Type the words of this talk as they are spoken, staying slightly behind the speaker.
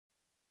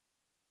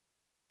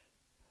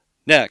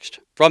Next,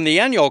 from the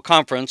annual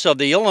conference of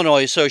the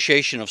Illinois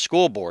Association of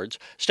School Boards,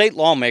 state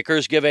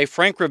lawmakers give a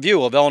frank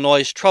review of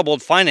Illinois'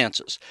 troubled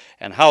finances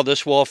and how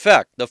this will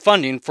affect the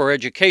funding for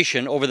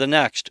education over the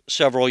next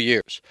several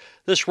years.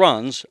 This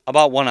runs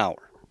about 1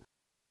 hour.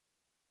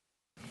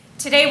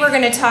 Today we're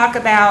going to talk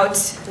about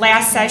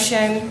last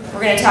session,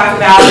 we're going to talk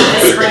about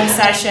the spring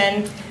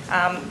session,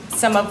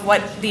 some of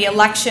what the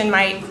election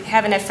might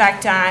have an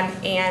effect on,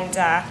 and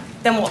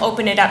then we'll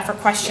open it up for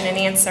question and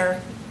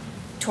answer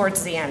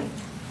towards the end.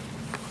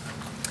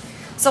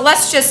 So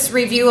let's just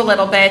review a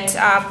little bit,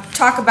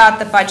 talk about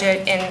the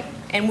budget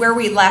and where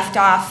we left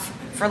off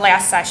for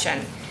last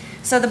session.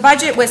 So the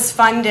budget was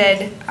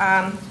funded,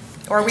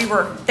 or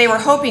they were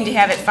hoping to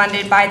have it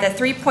funded by the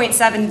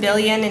 $3.7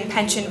 billion in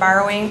pension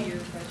borrowing,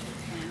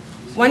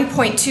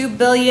 $1.2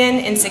 billion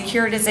in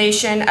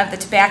securitization of the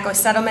tobacco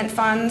settlement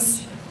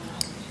funds,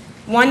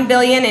 $1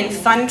 billion in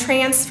fund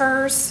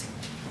transfers,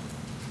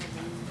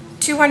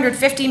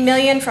 $250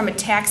 million from a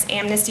tax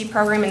amnesty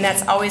program, and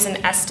that's always an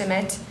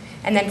estimate,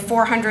 and then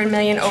 $400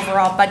 million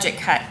overall budget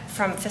cut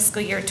from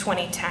fiscal year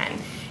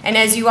 2010. And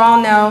as you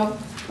all know,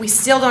 we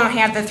still don't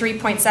have the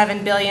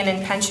 $3.7 billion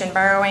in pension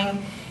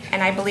borrowing,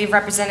 and I believe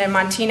Representative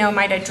Mautino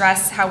might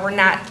address how we're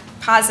not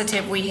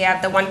positive we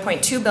have the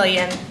 $1.2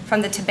 billion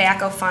from the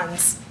tobacco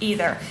funds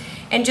either.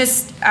 And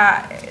just,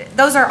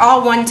 those are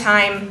all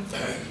one-time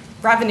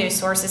revenue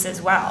sources as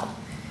well.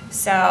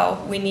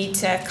 So we need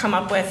to come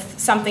up with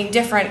something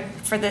different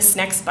for this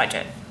next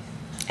budget.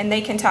 And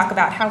they can talk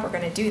about how we're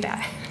going to do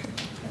that.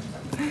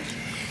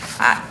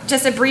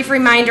 Just a brief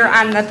reminder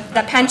on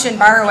the pension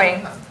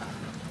borrowing.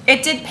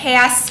 It did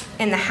pass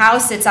in the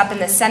House. It's up in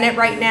the Senate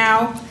right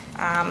now.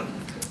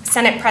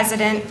 Senate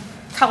President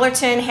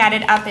Cullerton had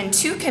it up in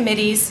 2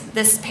 committees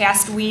this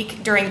past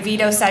week during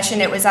veto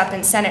session. It was up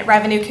in Senate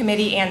Revenue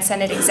Committee and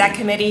Senate Exec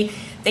Committee.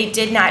 They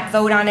did not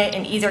vote on it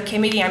in either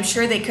committee. I'm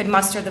sure they could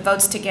muster the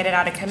votes to get it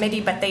out of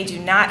committee, but they do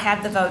not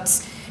have the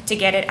votes to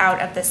get it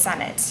out of the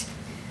Senate.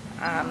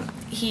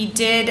 He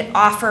did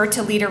offer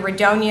to Leader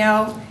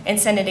Radonio in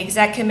Senate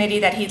Exec Committee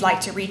that he'd like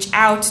to reach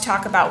out,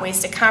 talk about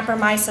ways to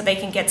compromise so they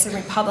can get some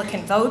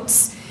Republican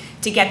votes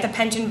to get the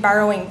pension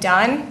borrowing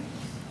done.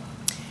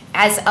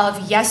 As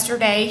of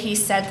yesterday, he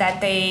said that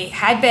they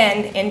had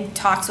been in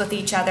talks with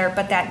each other,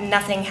 but that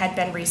nothing had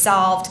been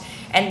resolved,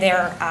 and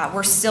there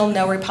were still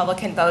no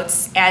Republican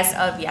votes as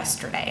of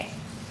yesterday.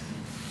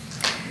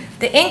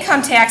 The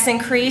income tax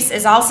increase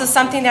is also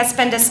something that's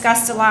been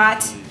discussed a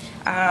lot.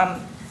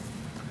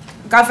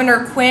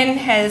 Governor Quinn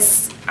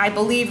has, I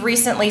believe,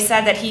 recently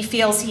said that he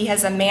feels he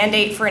has a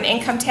mandate for an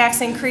income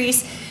tax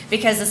increase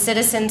because the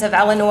citizens of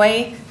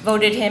Illinois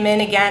voted him in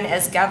again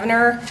as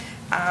governor.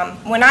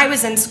 When I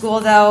was in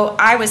school, though,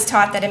 I was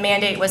taught that a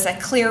mandate was a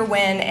clear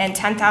win, and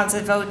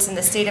 10,000 votes in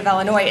the state of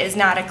Illinois is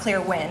not a clear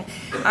win.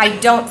 I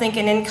don't think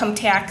an income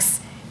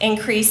tax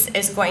increase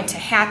is going to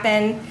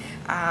happen.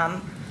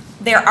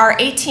 There are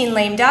 18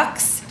 lame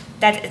ducks.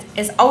 That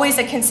is always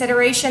a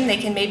consideration. They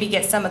can maybe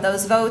get some of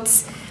those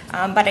votes.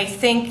 But I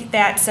think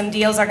that some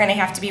deals are going to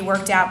have to be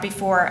worked out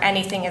before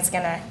anything is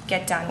going to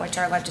get done, which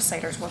our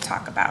legislators will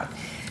talk about.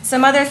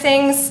 Some other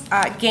things,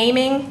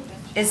 gaming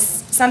is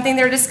something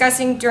they're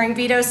discussing during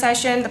veto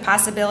session, the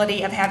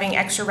possibility of having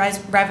extra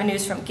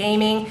revenues from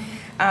gaming.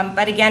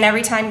 But again,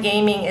 every time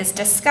gaming is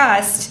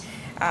discussed,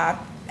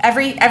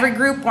 every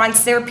group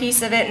wants their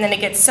piece of it, and then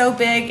it gets so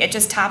big it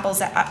just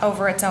topples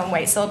over its own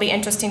weight. So it'll be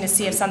interesting to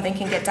see if something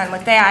can get done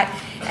with that.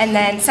 And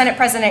then Senate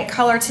President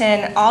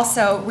Cullerton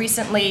also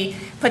recently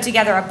put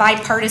together a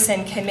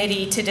bipartisan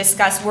committee to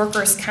discuss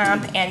workers'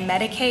 comp and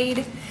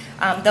Medicaid.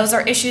 Those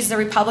are issues the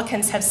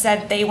Republicans have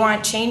said they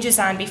want changes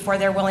on before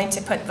they're willing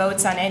to put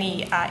votes on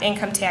any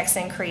income tax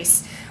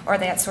increase or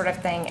that sort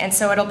of thing. And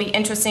so it'll be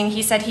interesting.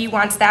 He said he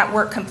wants that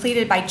work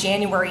completed by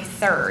January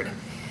 3rd.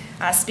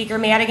 Speaker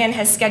Madigan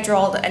has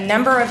scheduled a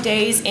number of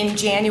days in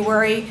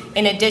January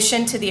in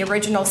addition to the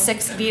original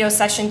 6 veto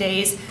session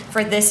days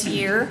for this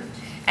year.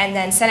 And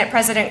then Senate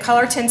President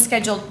Cullerton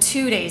scheduled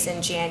 2 days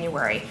in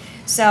January.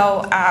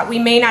 So we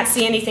may not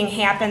see anything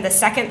happen the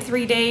second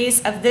 3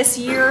 days of this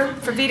year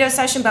for veto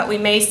session, but we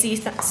may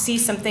see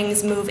some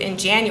things move in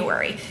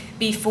January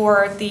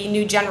before the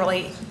new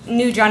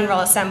General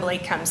Assembly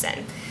comes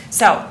in.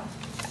 So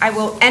I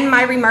will end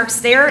my remarks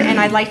there, and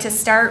I'd like to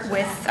start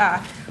with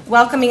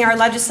welcoming our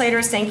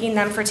legislators, thanking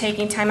them for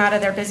taking time out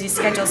of their busy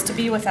schedules to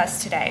be with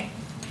us today.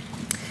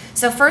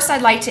 So first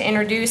I'd like to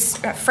introduce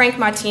Frank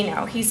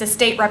Mautino. He's a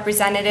state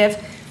representative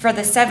for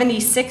the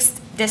 76th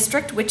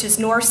District, which is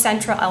North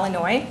Central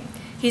Illinois.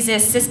 He's the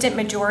Assistant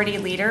Majority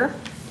Leader.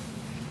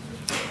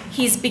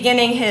 He's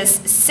beginning his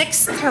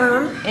 6th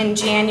term in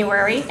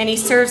January, and he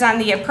serves on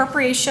the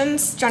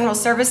Appropriations, General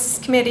Services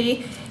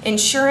Committee,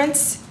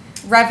 Insurance,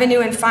 Revenue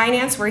and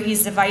Finance, where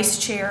he's the Vice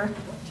Chair,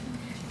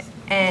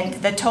 and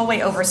the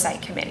Tollway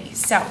Oversight Committee.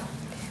 So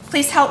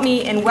please help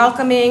me in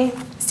welcoming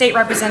State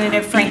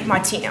Representative Frank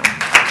Mautino.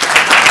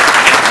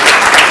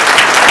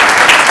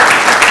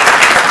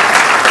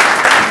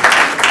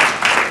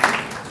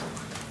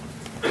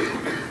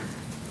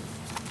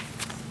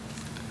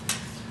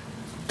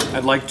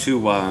 I'd like to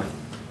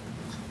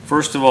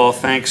First of all,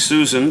 thanks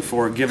Susan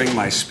for giving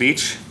my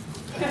speech.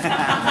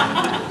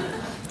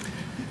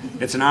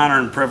 It's an honor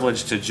and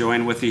privilege to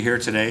join with you here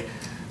today.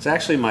 It's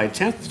actually my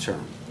 10th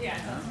term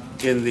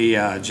in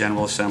the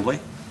General Assembly.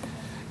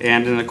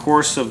 And in the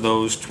course of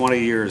those 20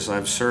 years,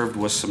 I've served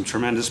with some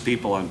tremendous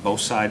people on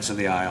both sides of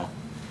the aisle.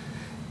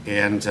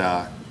 And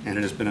it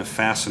has been a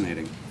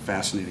fascinating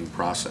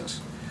process.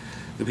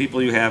 The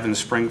people you have in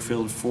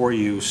Springfield for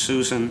you,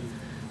 Susan,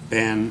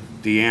 Ben,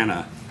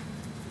 Deanna,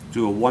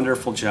 do a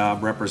wonderful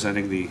job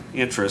representing the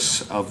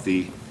interests of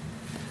the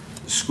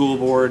school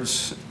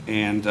boards,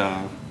 and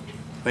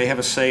they have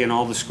a say in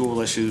all the school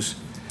issues,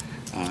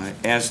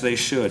 as they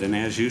should and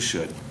as you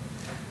should,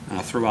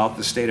 throughout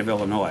the state of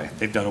Illinois.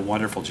 They've done a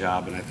wonderful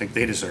job, and I think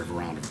they deserve a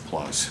round of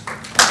applause.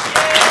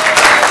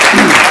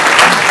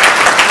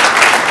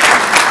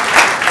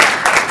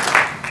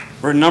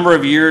 For a number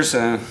of years,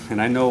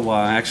 and I know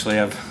actually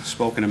I've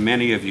spoken to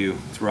many of you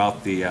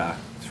throughout the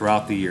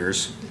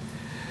years,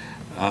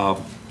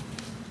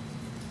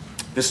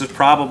 this is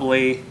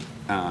probably,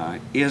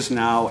 is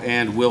now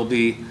and will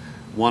be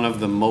one of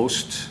the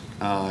most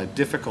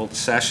difficult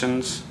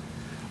sessions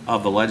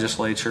of the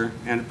legislature,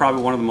 and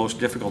probably one of the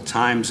most difficult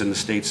times in the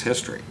state's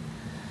history.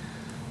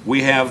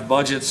 We have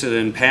budgets that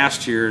in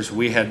past years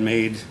we had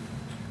made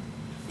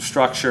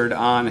structured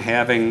on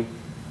having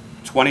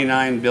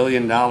 $29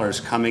 billion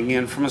coming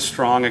in from a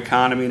strong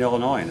economy in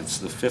Illinois, and it's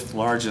the 5th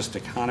largest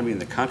economy in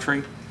the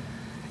country.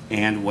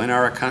 And when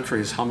our country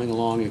is humming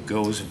along, it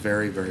goes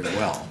very, very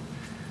well.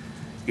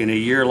 In a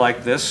year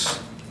like this,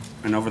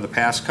 and over the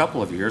past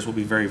couple of years, we'll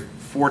be very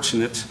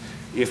fortunate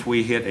if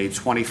we hit a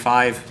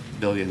 $25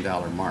 billion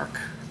mark.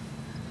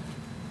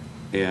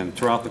 And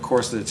throughout the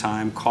course of the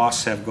time,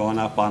 costs have gone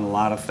up on a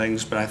lot of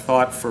things, but I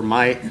thought for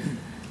my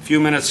few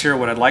minutes here,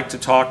 what I'd like to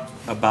talk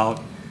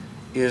about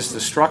is the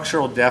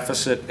structural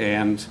deficit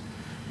and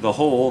the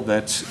hole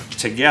that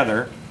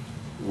together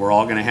we're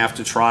all going to have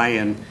to try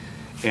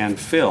and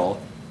fill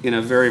in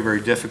a very,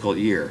 very difficult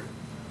year.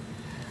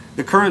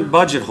 The current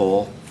budget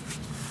hole,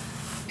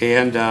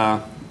 and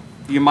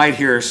you might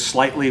hear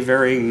slightly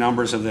varying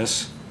numbers of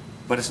this,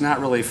 but it's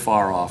not really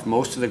far off.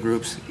 Most of the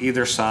groups,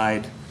 either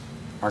side,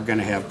 are going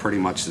to have pretty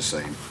much the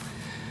same.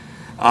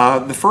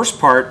 The first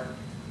part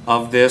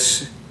of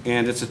this,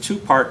 and it's a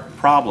two-part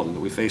problem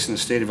that we face in the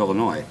state of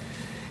Illinois,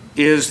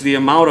 is the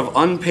amount of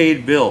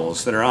unpaid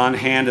bills that are on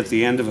hand at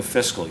the end of a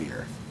fiscal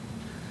year.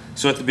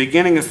 So at the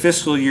beginning of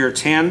fiscal year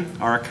 10,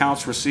 our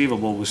accounts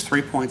receivable was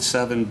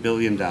 $3.7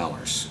 billion.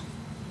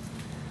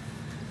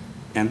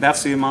 And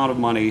that's the amount of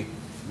money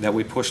that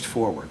we pushed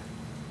forward.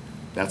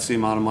 That's the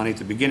amount of money at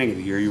the beginning of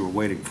the year you were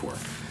waiting for.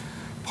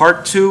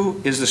 Part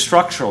 2 is the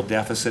structural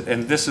deficit,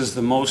 and this is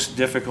the most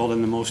difficult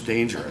and the most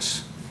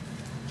dangerous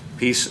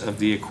piece of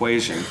the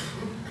equation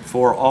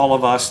for all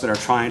of us that are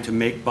trying to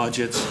make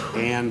budgets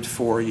and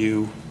for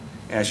you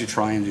as you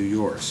try and do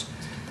yours.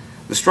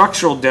 The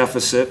structural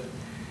deficit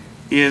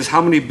is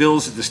how many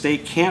bills that the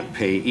state can't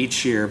pay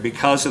each year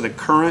because of the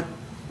current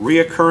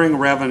reoccurring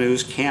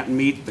revenues can't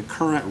meet the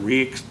current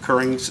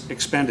reoccurring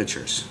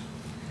expenditures.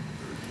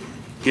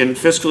 In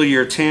fiscal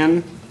year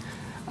 10,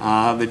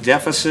 the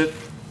deficit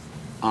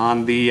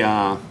on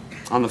the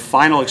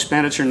final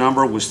expenditure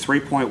number was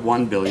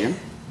 $3.1 billion.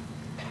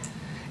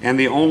 And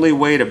the only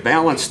way to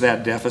balance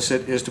that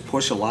deficit is to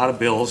push a lot of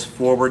bills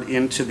forward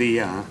into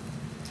the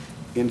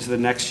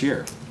next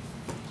year.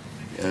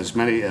 As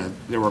many,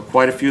 there were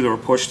quite a few that were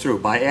pushed through.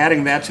 By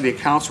adding that to the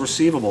accounts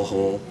receivable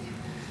hole,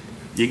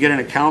 you get an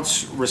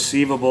accounts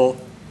receivable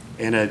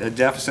and a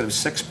deficit of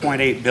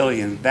 $6.8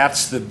 billion.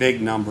 That's the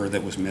big number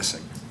that was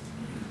missing.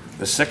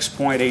 The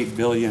 $6.8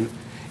 billion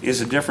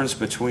is the difference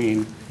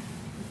between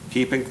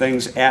keeping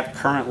things at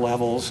current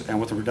levels and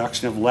with a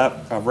reduction of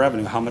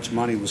revenue, how much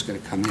money was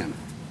going to come in.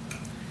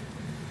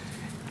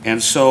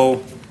 And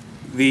so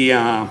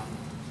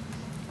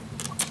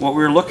what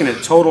we were looking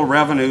at, total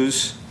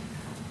revenues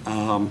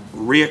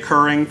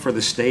reoccurring for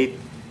the state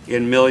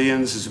in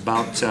millions is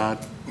about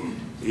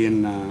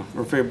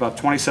about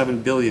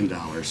 $27 billion.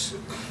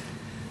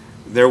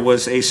 There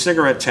was a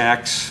cigarette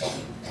tax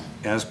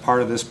as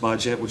part of this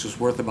budget, which was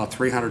worth about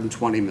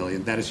 $320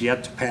 million. That is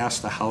yet to pass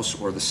the House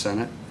or the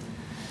Senate.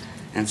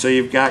 And so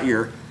you've got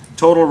your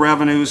total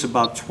revenues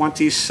about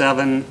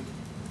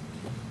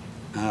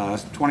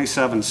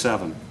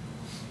 27.7.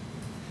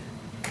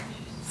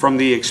 From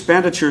the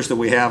expenditures that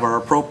we have, our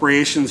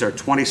appropriations are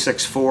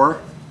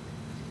 26.4,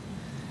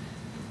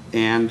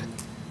 and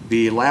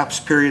the lapse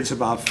period's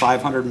about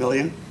 500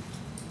 million.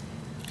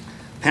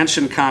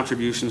 Pension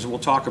contributions, and we'll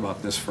talk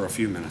about this for a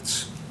few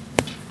minutes,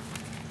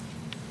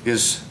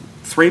 is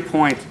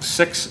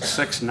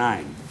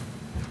 3.669,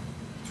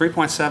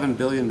 $3.7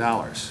 billion.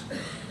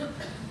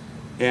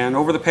 And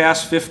over the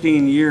past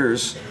 15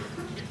 years,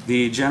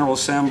 the General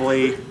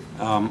Assembly,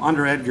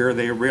 under Edgar,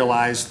 they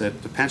realized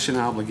that the pension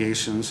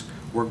obligations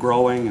were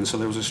growing, and so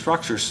there was a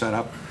structure set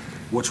up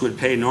which would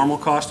pay normal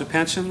cost of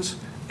pensions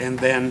and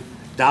then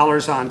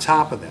dollars on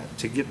top of that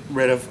to get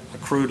rid of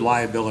accrued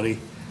liability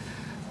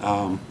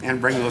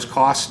and bring those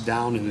costs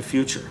down in the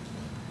future.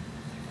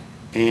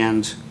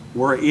 And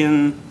we're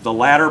in the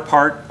latter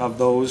part of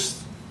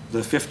the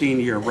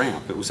 15-year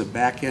ramp. It was a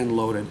back-end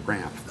loaded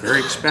ramp, very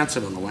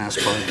expensive in the last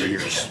part of the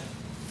years.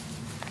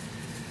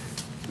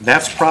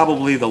 That's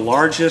probably the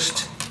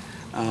largest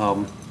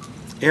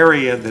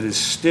area that is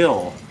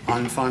still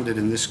unfunded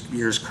in this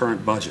year's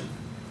current budget.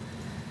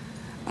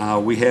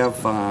 We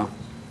have,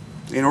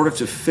 in order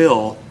to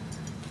fill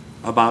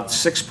about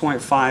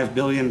 $6.5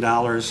 billion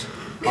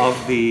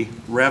of the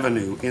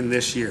revenue in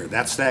this year.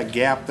 That's that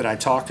gap that I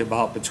talked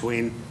about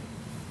between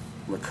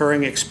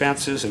recurring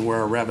expenses and where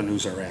our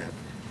revenues are at.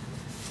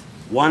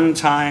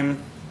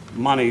 One-time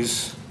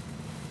monies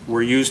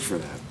were used for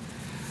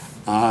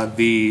that.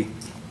 The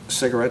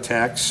cigarette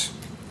tax,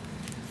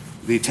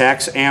 the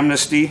tax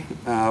amnesty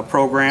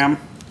program,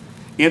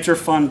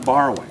 interfund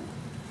borrowing.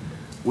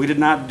 We did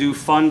not do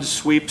fund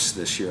sweeps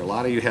this year. A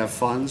lot of you have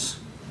funds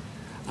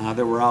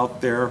that were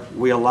out there.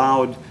 We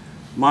allowed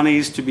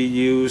monies to be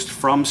used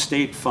from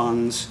state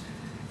funds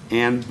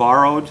and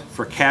borrowed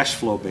for cash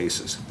flow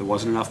basis. If there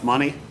wasn't enough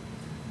money,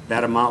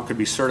 that amount could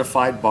be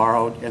certified,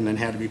 borrowed, and then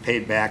had to be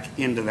paid back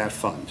into that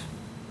fund.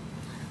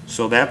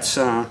 So that's,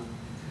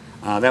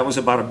 that was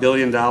about $1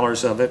 billion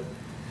of it.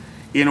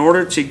 In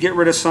order to get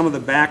rid of some of the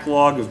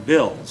backlog of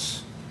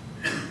bills,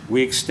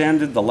 we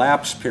extended the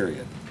lapse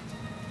period,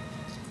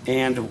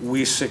 and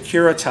we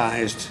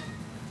securitized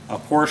a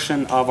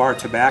portion of our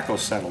tobacco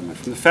settlement.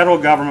 From the federal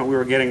government, we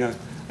were getting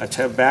a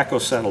tobacco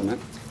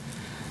settlement,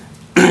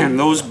 and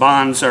those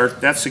bonds are,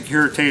 that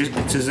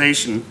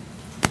securitization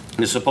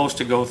is supposed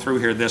to go through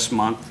here this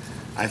month.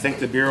 I think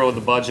the Bureau of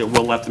the Budget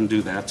will let them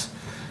do that.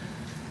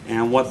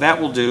 And what that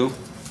will do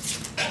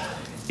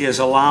is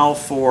allow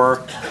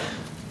for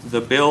the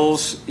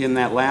bills in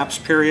that lapse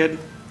period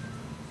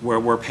where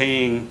we're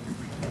paying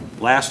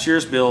last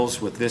year's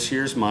bills with this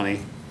year's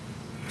money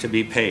to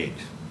be paid.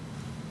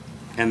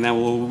 And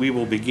then we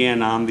will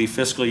begin on the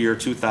fiscal year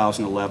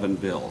 2011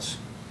 bills.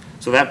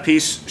 So that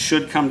piece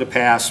should come to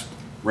pass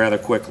rather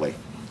quickly.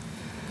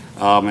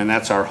 And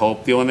that's our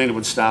hope. The only thing that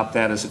would stop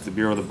that is if the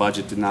Bureau of the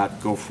Budget did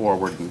not go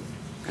forward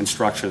and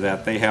structure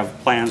that. They have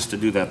plans to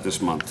do that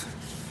this month.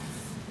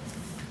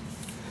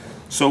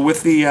 So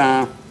with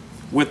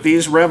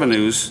these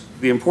revenues,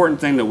 the important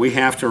thing that we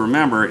have to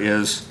remember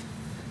is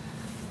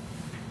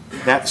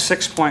that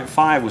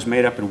 6.5 was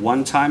made up in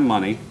one-time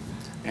money,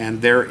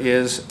 and there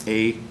is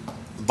a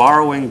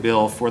borrowing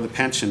bill for the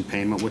pension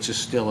payment, which is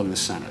still in the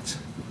Senate.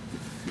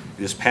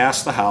 It has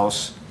passed the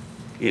House.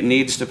 It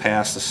needs to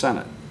pass the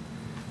Senate.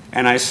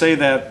 And I say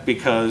that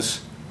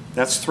because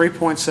that's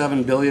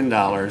 $3.7 billion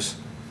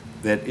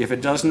that if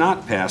it does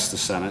not pass the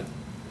Senate,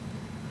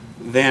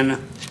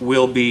 then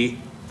will be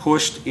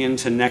pushed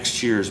into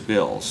next year's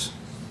bills.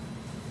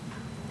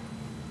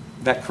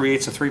 That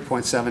creates a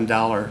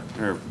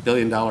 $3.7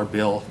 billion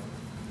bill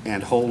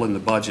and hole in the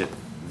budget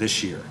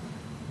this year.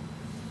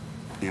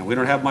 You know, we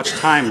don't have much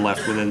time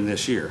left within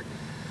this year.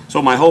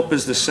 So my hope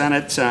is the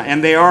Senate,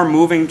 and they are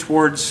moving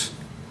towards,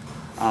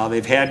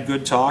 they've had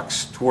good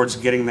talks towards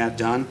getting that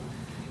done.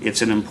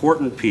 It's an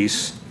important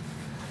piece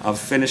of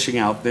finishing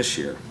out this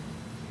year.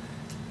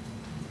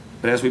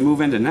 But as we move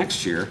into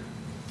next year,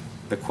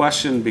 the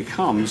question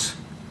becomes,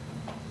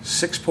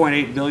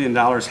 $6.8 billion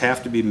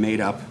have to be made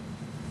up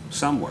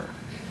somewhere.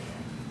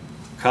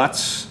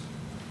 Cuts,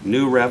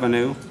 new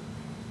revenue.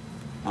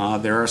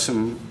 There are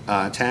some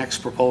tax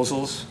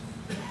proposals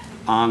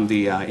on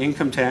the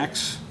income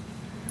tax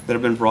that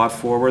have been brought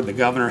forward. The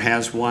governor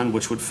has one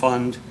which would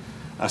fund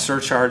a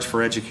surcharge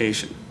for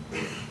education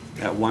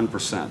at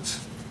 1%.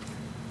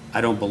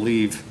 I don't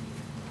believe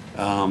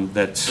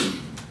that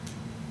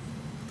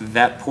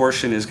that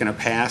portion is going to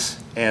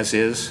pass as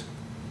is.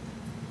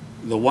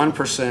 The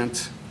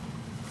 1%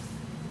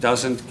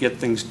 doesn't get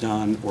things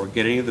done or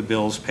get any of the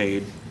bills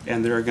paid,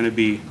 and there are going to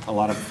be a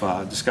lot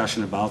of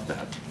discussion about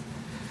that.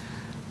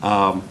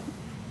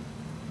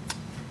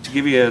 To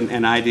give you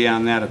an idea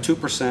on that, a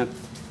 2%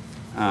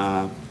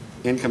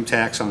 income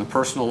tax on the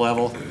personal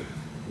level,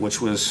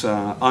 which was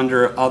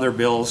under other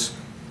bills,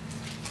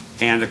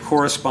 and a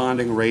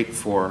corresponding rate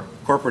for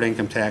corporate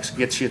income tax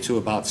gets you to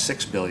about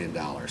 $6 billion.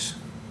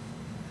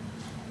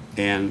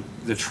 And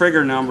the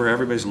trigger number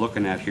everybody's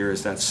looking at here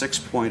is that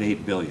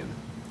 $6.8 billion.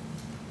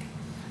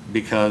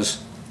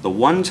 Because the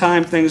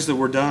one-time things that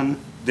were done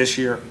this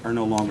year are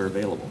no longer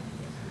available.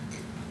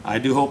 I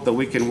do hope that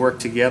we can work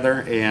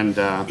together and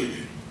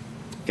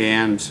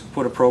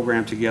put a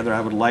program together. I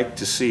would like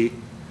to see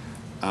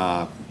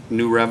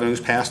new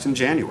revenues passed in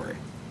January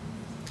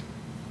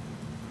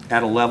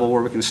at a level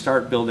where we can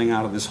start building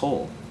out of this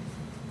hole.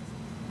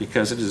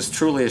 Because it is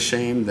truly a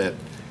shame that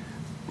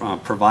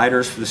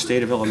providers for the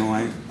state of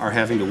Illinois are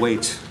having to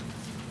wait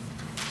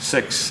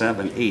 6,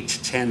 7, 8,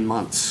 10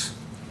 months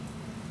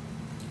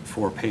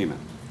for payment.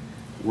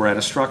 We're at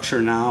a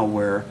structure now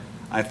where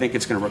I think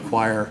it's going to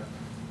require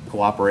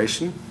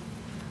cooperation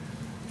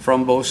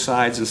from both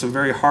sides and some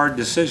very hard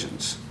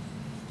decisions.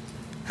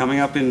 Coming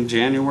up in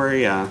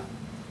January,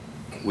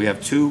 we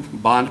have 2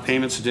 bond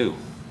payments due.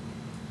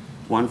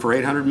 One for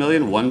 $800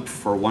 million, one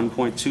for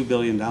 $1.2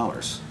 billion.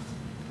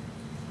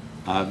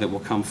 that will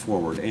come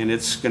forward. And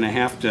it's going to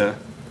have to,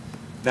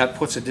 that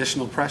puts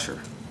additional pressure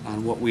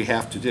on what we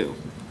have to do.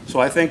 So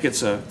I think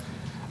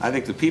I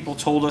think the people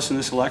told us in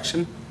this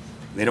election,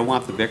 they don't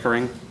want the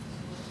bickering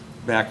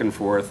back and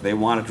forth. They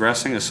want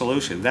addressing a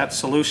solution. That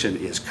solution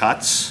is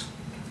cuts,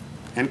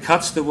 and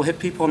cuts that will hit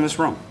people in this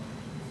room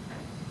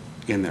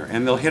in there,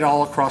 and they'll hit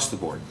all across the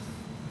board.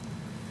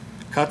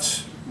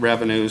 Cuts,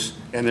 revenues,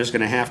 and there's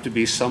going to have to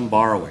be some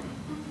borrowing,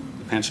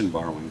 pension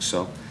borrowing.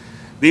 So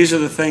these are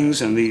the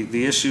things and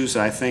the issues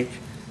that I think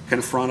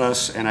confront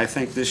us, and I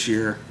think this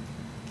year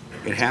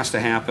it has to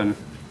happen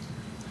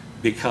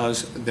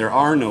because there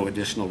are no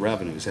additional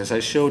revenues. As I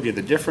showed you,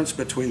 the difference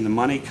between the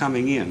money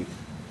coming in,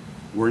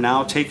 we're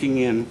now taking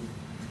in,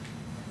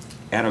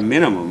 at a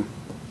minimum,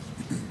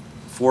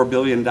 $4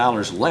 billion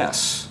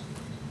less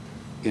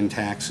in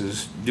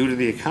taxes due to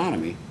the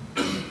economy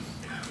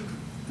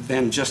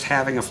than just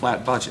having a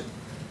flat budget.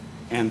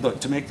 And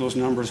to make those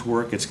numbers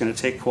work, it's going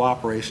to take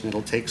cooperation.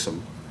 It'll take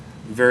some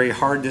very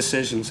hard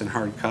decisions and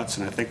hard cuts,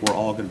 and I think we're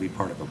all going to be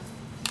part of them.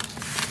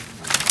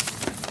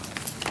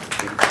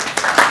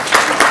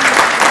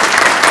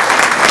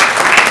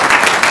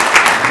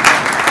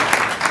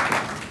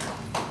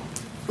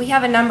 We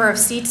have a number of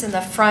seats in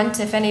the front.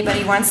 If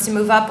anybody wants to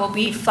move up, we'll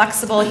be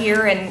flexible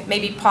here and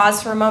maybe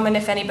pause for a moment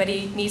if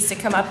anybody needs to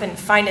come up and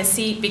find a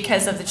seat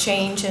because of the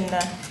change in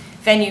the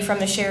venue from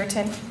the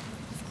Sheraton.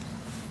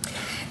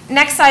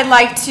 Next, I'd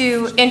like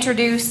to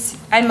introduce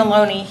Ed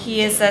Maloney.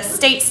 He is a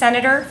state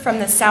senator from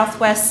the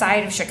southwest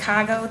side of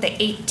Chicago, the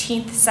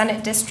 18th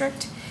Senate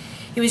District.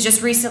 He was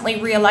just recently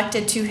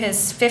reelected to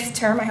his 5th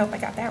term. I hope I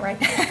got that right.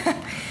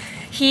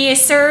 He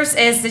serves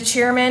as the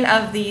chairman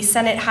of the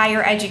Senate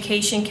Higher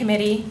Education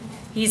Committee.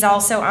 He's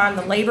also on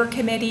the Labor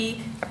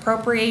Committee,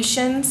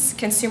 Appropriations,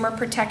 Consumer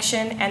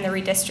Protection, and the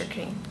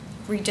Redistricting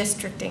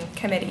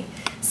Committee.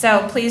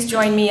 So please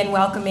join me in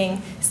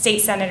welcoming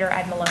State Senator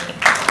Ed Maloney.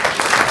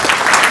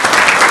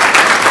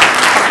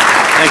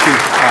 Thank you.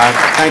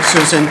 Thanks,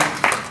 Susan.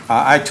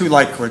 I too would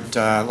like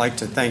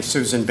to thank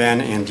Susan, Ben,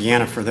 and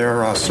Deanna for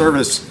their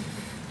service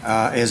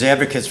as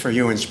advocates for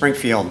you in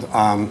Springfield.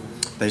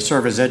 They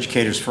serve as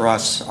educators for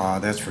us,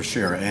 that's for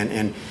sure.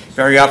 And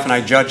very often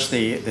I judge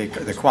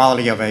the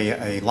quality of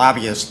a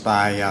lobbyist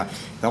by,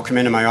 they'll come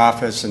into my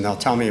office and they'll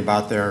tell me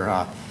about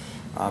their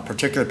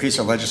particular piece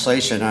of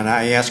legislation, and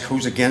I ask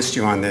who's against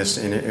you on this,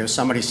 and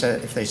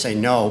if they say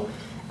no,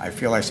 I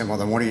feel like saying, well,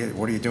 then what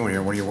are you doing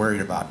here? What are you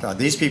worried about?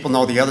 These people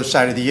know the other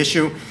side of the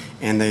issue,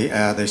 and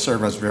they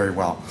serve us very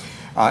well.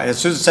 As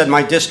Susan said,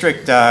 my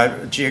district,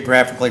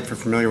 geographically, if you're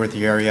familiar with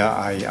the area,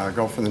 I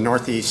go from the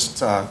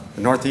northeast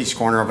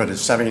corner of it is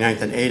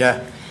 79th and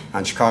Ada.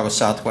 On Chicago's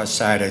southwest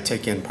side, I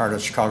take in part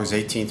of Chicago's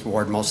 18th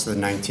ward, most of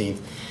the 19th,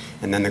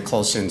 and then the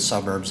close-in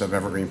suburbs of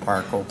Evergreen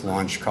Park, Oak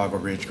Lawn, Chicago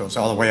Ridge, goes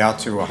all the way out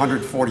to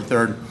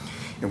 143rd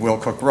and Will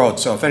Cook Road.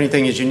 So if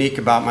anything is unique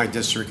about my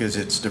district is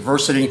its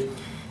diversity,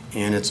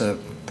 and it's a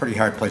pretty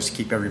hard place to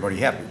keep everybody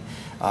happy.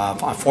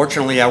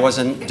 Unfortunately, I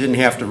didn't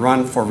have to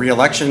run for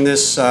re-election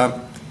this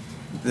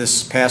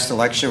past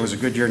election. It was a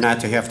good year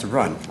not to have to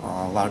run.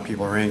 A lot of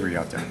people are angry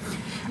out there.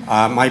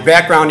 My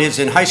background is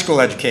in high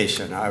school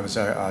education. I was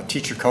a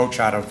teacher coach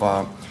out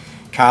of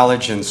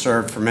college and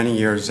served for many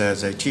years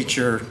as a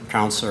teacher,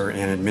 counselor,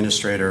 and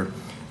administrator,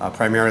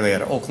 primarily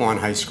at Oak Lawn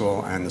High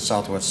School and the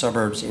southwest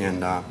suburbs,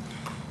 and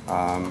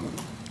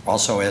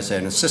also as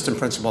an assistant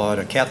principal at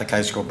a Catholic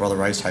high school, Brother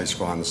Rice High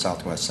School on the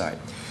southwest side.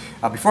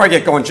 Before I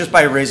get going, just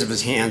by a raise of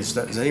his hands,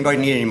 does anybody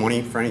need any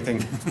money for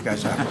anything? You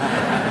guys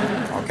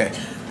have? Okay.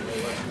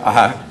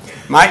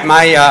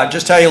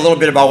 Just tell you a little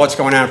bit about what's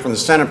going on from the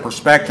Senate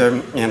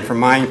perspective and from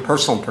my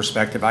personal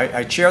perspective.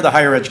 I chair the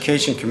Higher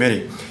Education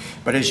Committee,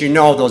 but as you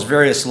know, those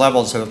various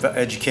levels of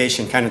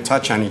education kind of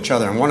touch on each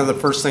other. And one of the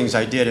first things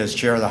I did as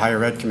chair of the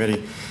Higher Ed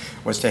Committee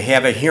was to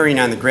have a hearing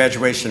on the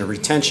graduation and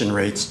retention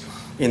rates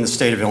in the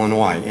state of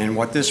Illinois. And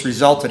what this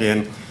resulted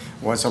in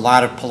was a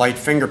lot of polite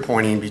finger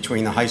pointing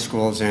between the high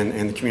schools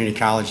and the community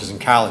colleges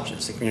and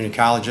colleges. The community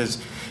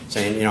colleges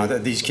saying, you know,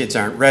 that these kids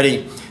aren't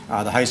ready.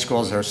 The high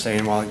schools are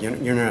saying, well,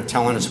 you're not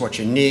telling us what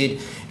you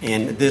need.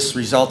 And this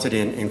resulted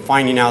in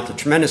finding out the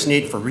tremendous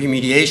need for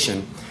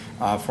remediation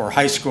for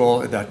high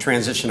school, the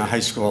transition of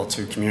high school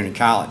to community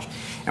college.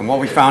 And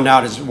what we found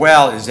out as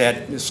well is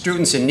that the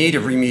students in need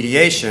of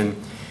remediation,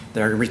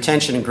 their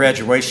retention and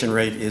graduation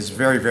rate is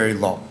very, very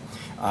low.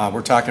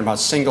 We're talking about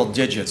single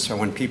digits, so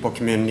when people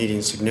come in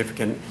needing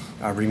significant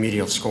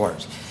remedial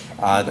scores.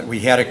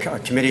 We had a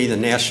committee, the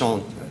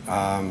National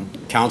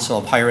Council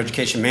of Higher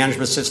Education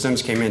Management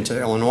Systems came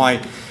into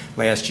Illinois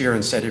last year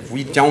and said if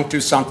we don't do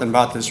something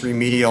about this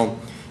remedial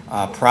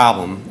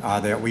problem,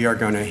 that we are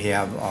going to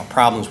have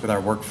problems with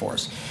our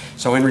workforce.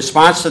 So in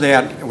response to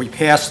that, we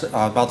passed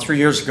about 3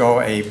 years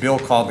ago a bill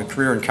called the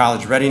Career and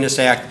College Readiness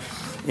Act,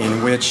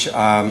 in which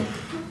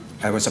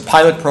it was a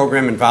pilot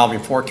program involving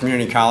 4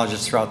 community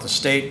colleges throughout the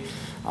state,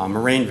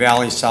 Moraine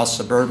Valley, South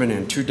Suburban,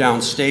 and 2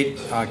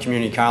 downstate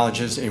community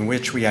colleges, in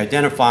which we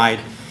identified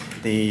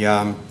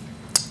the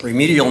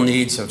remedial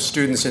needs of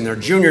students in their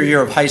junior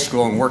year of high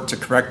school and worked to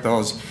correct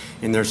those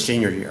in their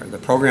senior year. The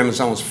program is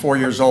almost 4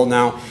 years old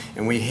now,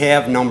 and we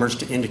have numbers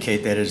to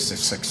indicate that it is a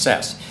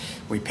success.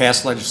 We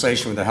passed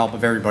legislation with the help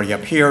of everybody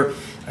up here,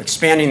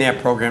 expanding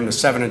that program to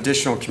 7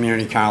 additional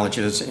community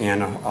colleges,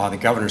 and the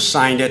governor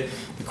signed it.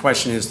 The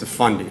question is the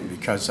funding,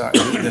 because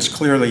this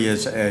clearly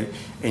is an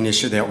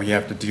issue that we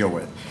have to deal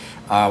with.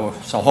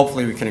 So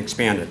hopefully we can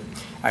expand it.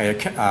 I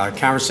had a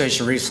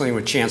conversation recently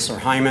with Chancellor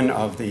Hyman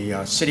of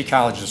the City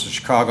Colleges of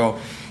Chicago,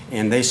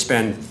 and they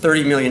spend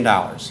 $30 million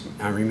on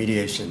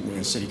remediation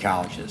in city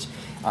colleges.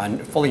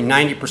 Fully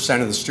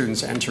 90% of the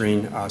students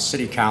entering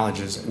city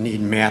colleges need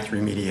math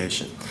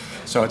remediation.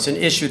 So it's an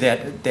issue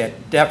that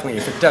definitely,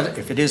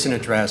 if it isn't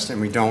addressed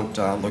and we don't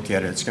look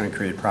at it, it's going to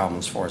create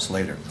problems for us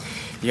later.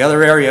 The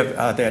other area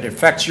that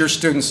affects your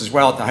students as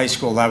well at the high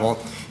school level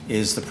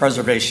is the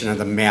preservation of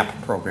the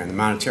MAP program, the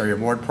Monetary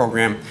Award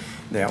Program,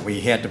 that we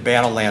had to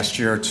battle last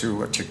year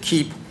to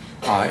keep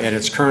at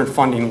its current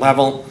funding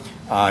level.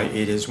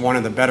 It is one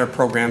of the better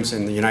programs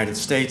in the United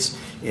States.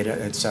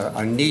 It's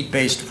a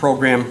need-based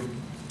program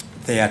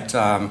that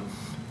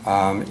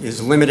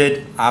is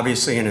limited,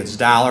 obviously, in its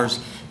dollars.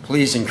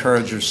 Please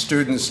encourage your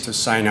students to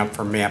sign up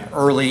for MAP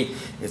early.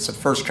 It's a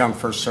first-come,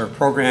 first-served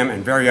program,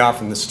 and very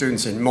often the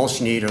students in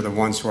most need are the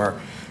ones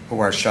who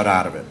are shut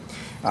out of it.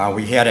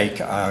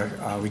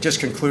 We just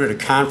concluded a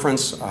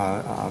conference. We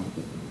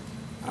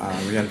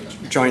had a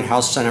joint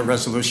House-Senate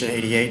Resolution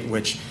 88,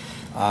 which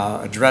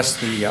addressed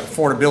the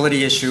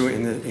affordability issue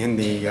in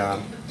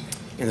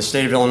the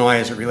state of Illinois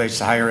as it relates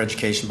to higher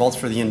education, both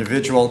for the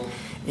individual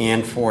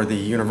and for the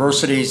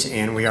universities.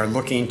 And we are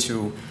looking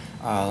to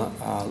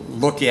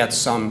look at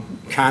some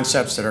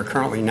concepts that are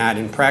currently not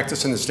in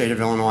practice in the state of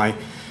Illinois.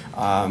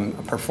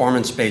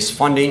 Performance-based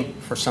funding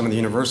for some of the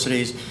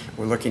universities.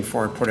 We're looking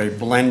for put a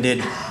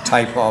blended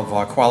type of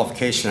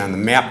qualification on the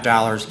MAP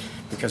dollars,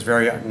 because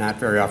not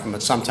very often,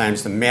 but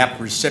sometimes the MAP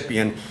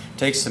recipient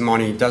takes the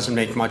money, doesn't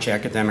make much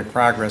academic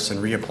progress,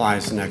 and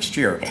reapplies the next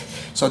year.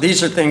 So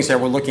these are things that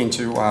we're looking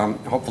to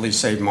hopefully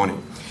save money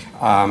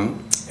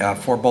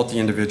for both the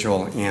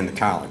individual and the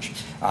college.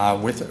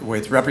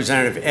 With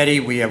Representative Eddy,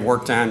 we have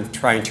worked on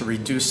trying to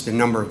reduce the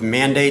number of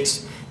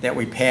mandates that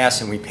we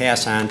pass, and we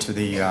pass on to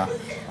the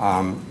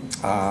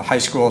high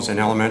schools and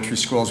elementary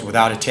schools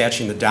without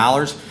attaching the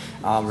dollars.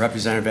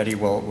 Representative Eddy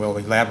will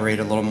elaborate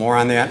a little more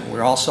on that.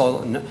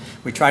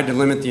 We tried to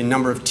limit the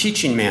number of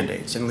teaching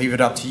mandates and leave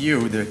it up to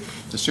you,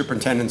 the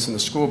superintendents and the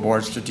school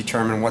boards, to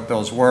determine what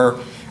those were.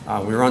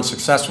 We were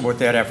unsuccessful with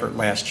that effort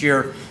last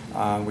year.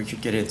 We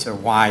could get into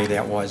why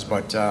that was,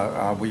 but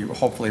we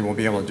hopefully will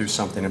be able to do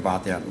something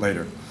about that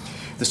later.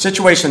 The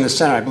situation in the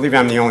Senate, I believe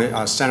I'm the only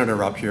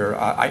senator up here.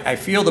 I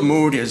feel the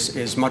mood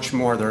is much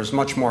more, there's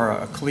much more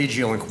a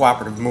collegial and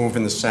cooperative move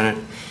in the Senate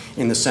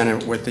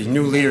with the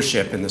new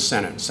leadership in the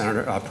Senate.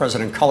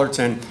 President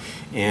Cullerton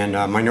and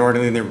Minority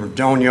Leader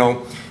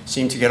Rodonio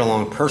seem to get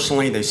along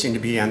personally. They seem to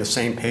be on the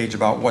same page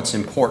about what's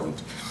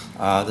important.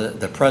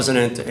 The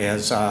President,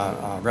 as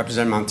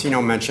Representative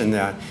Mautino mentioned,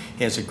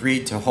 has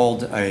agreed to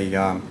hold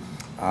a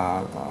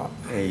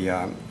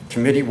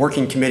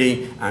working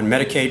committee on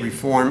Medicaid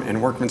reform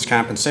and workmen's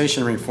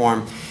compensation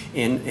reform,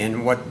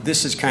 and what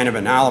this is kind of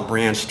an olive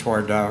branch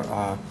toward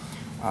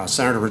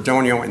Senator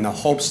Rodonio in the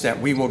hopes that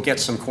we will get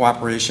some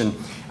cooperation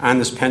on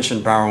this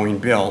pension borrowing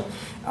bill,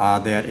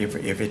 that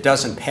if it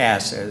doesn't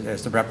pass,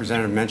 as the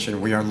representative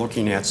mentioned, we are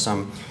looking at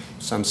some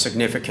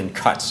significant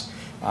cuts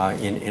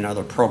in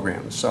other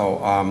programs.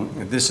 So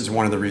this is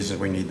one of the reasons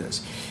we need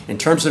this. In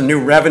terms of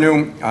new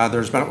revenue, there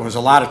was a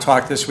lot of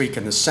talk this week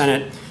in the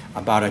Senate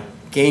about a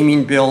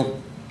gaming bill.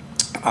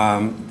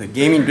 The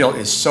gaming bill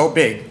is so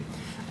big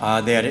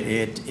that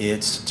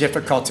it's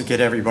difficult to get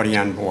everybody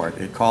on board.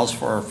 It calls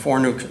for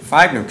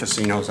 5 new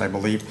casinos, I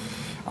believe,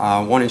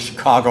 one in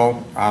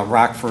Chicago,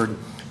 Rockford,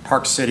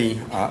 Park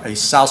City, a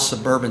south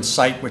suburban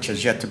site which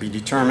has yet to be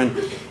determined,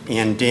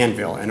 and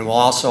Danville. And it will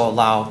also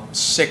allow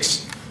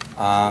 6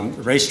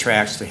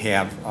 racetracks to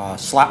have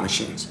slot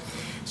machines.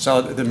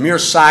 So the mere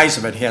size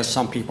of it has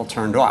some people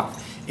turned off.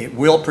 It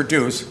will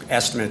produce,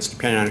 estimates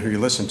depending on who you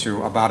listen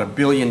to, about $1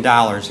 billion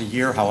a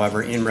year,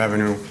 however, in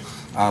revenue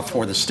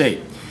for the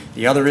state.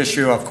 The other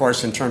issue, of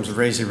course, in terms of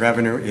raising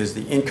revenue is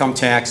the income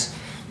tax.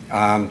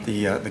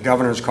 The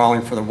governor is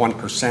calling for the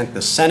 1%.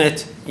 The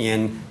Senate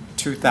in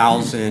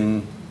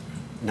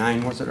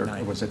 2009, was it, or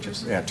was it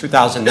just,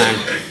 2009,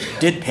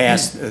 did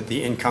pass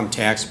the income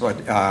tax, but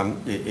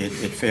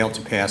it failed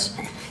to pass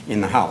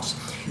in the House.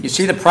 You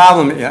see the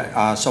problem,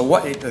 so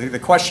the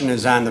question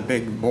is on the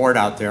big board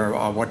out there,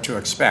 what to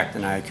expect,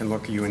 and I can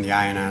look you in the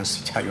eye and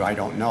honestly tell you I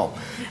don't know.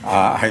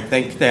 I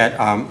think that,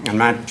 I'm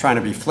not trying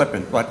to be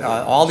flippant, but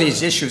all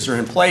these issues are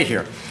in play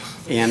here.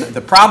 And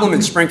the problem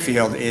in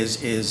Springfield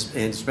is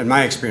it's been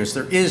my experience,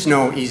 there is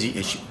no easy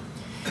issue.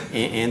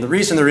 And the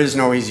reason there is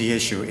no easy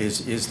issue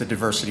is the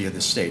diversity of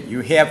the state.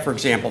 You have, for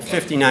example,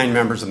 59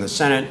 members in the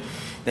Senate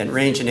that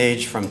range in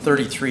age from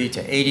 33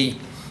 to 80.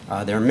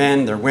 They're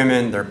men, they're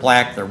women, they're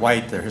black, they're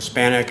white, they're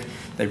Hispanic.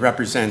 They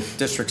represent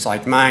districts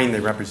like mine.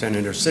 They represent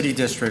inner city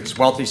districts,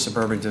 wealthy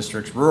suburban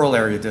districts, rural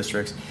area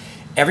districts.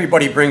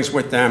 everybody brings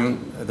with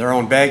them their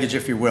own baggage,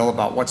 if you will,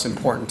 about what's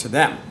important to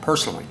them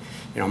personally.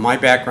 You know, my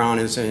background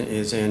is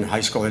in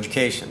high school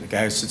education. The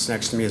guy who sits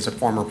next to me is a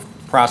former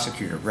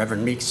prosecutor.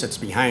 Reverend Meek sits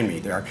behind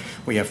me.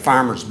 We have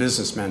farmers,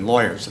 businessmen,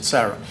 lawyers,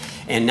 etc.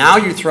 And now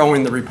you throw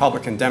in the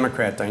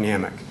Republican-Democrat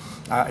dynamic.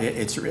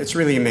 It's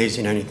really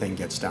amazing anything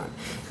gets done.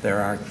 There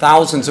are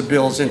thousands of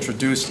bills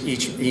introduced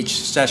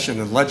each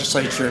session of the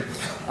legislature.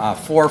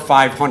 400 or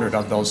 500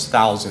 of those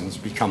thousands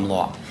become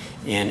law.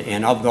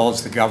 And of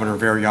those, the governor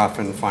very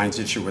often finds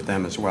issue with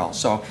them as well.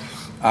 So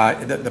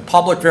the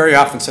public very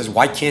often says,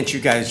 why can't you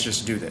guys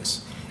just do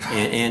this?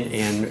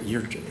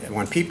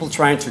 When people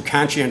trying to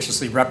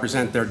conscientiously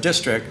represent their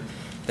district,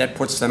 that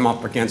puts them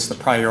up against the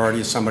priority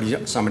of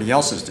somebody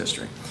else's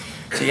district.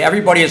 See,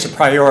 everybody is a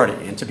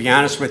priority, and to be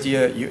honest with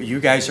you, you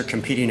guys are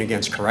competing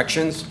against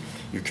corrections,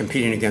 you're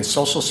competing against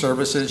social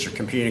services, you're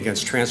competing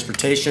against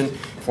transportation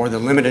for the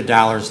limited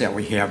dollars that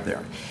we have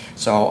there.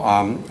 So,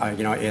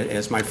 you know,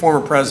 as my former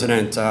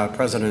president,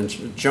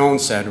 President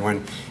Jones said,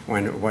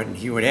 when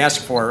he would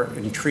ask for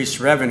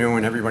increased revenue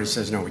and everybody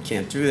says, no, we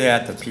can't do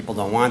that, that people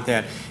don't want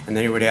that, and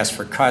then he would ask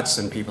for cuts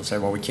and people say,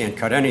 well, we can't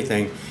cut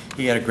anything,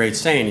 he had a great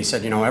saying. He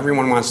said, you know,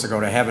 everyone wants to go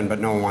to heaven, but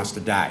no one wants to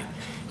die.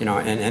 You know,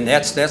 and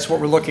that's what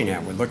we're looking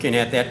at. We're looking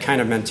at that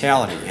kind of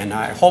mentality. And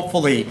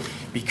hopefully,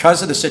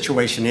 because of the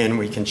situation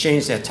we can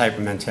change that type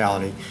of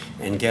mentality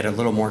and get a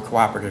little more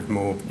cooperative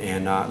move,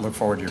 and look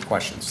forward to your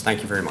questions.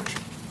 Thank you very much.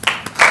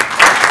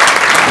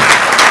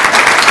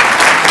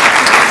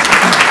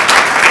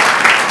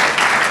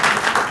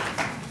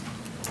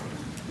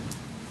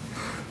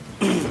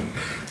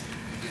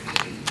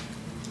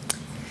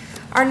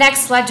 Our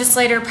next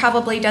legislator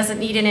probably doesn't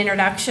need an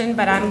introduction,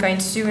 but I'm going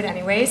to do it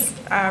anyways.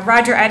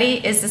 Roger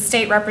Eddy is the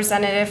state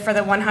representative for the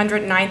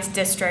 109th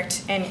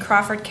District in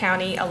Crawford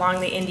County along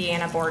the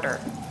Indiana border.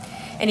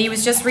 And he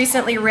was just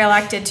recently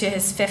reelected to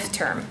his 5th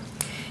term.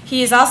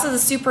 He is also the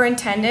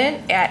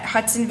superintendent at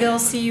Hudsonville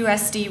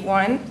CUSD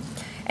 1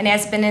 and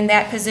has been in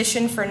that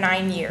position for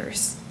 9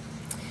 years.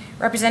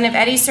 Representative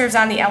Eddy serves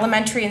on the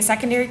Elementary and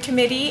Secondary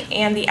Committee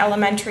and the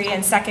Elementary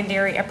and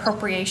Secondary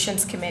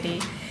Appropriations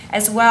Committee,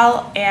 as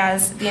well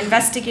as the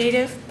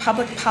Investigative,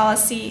 Public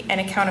Policy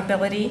and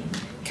Accountability,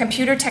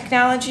 Computer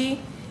Technology,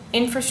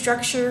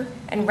 Infrastructure,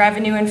 and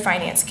Revenue and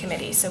Finance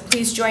Committee. So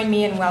please join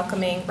me in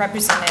welcoming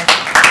Representative.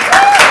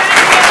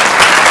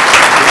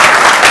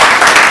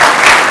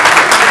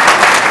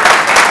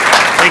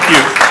 Thank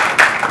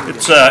you.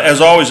 It's,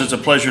 as always, it's a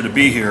pleasure to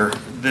be here.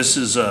 This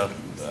is a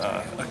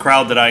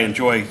crowd that I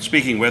enjoy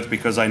speaking with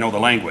because I know the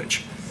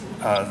language.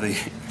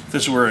 If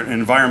this were an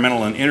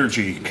environmental and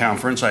energy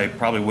conference, I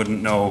probably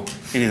wouldn't know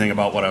anything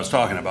about what I was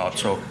talking about.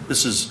 So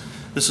this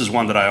is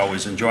one that I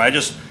always enjoy. I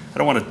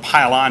don't want to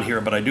pile on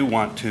here, but I do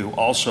want to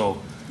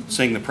also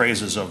sing the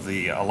praises of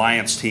the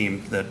Alliance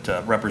team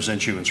that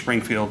represents you in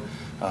Springfield.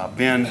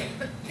 Ben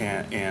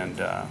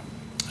and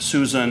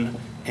Susan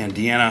and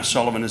Deanna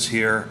Sullivan is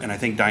here, and I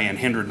think Diane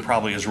Hendren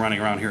probably is running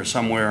around here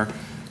somewhere.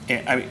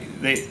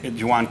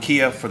 Juwan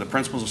Kia for the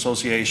Principals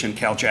Association,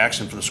 Cal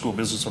Jackson for the school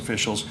business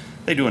officials,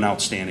 they do an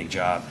outstanding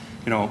job.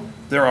 You know,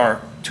 there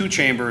are 2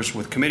 chambers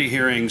with committee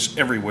hearings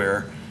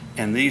everywhere,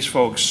 and these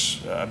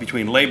folks,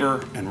 between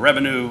labor and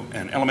revenue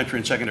and elementary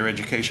and secondary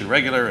education,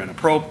 regular and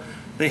appropriate,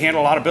 they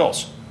handle a lot of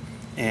bills.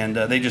 And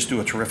they just do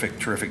a terrific,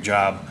 terrific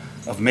job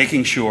of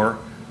making sure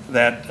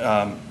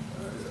that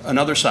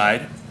another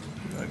side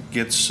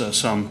gets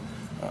some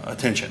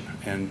attention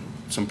and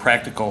some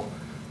practical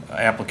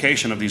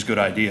application of these good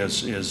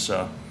ideas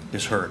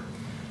is heard.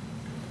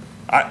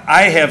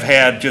 I have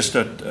had just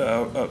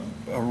a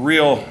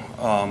real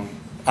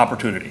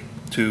opportunity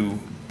to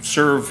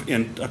serve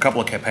in a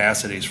couple of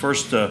capacities.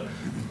 First, to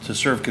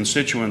serve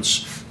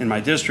constituents in my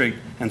district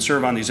and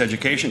serve on these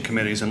education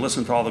committees and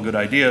listen to all the good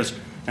ideas.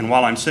 And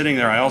while I'm sitting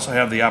there, I also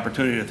have the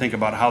opportunity to think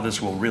about how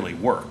this will really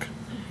work,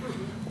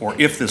 or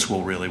if this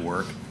will really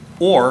work,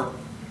 or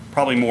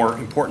probably more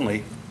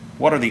importantly,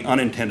 what are the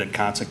unintended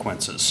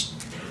consequences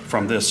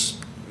from this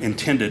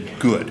intended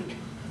good.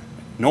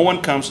 No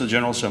one comes to the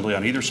General Assembly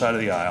on either side of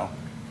the aisle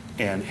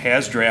and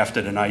has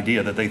drafted an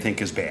idea that they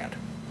think is bad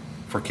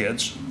for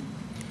kids.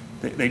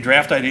 They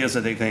draft ideas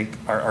that they think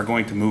are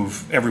going to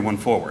move everyone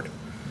forward.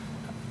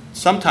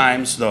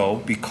 Sometimes, though,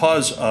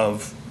 because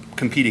of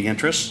competing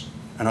interests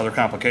and other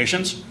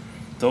complications,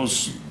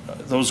 those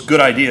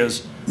good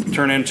ideas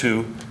turn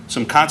into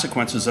some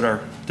consequences that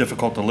are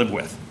difficult to live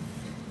with.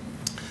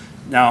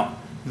 Now,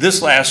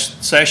 this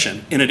last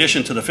session, in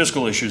addition to the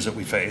fiscal issues that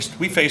we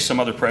faced some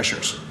other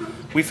pressures.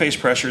 We faced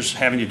pressures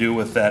having to do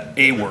with that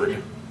A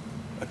word,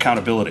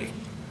 accountability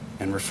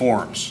and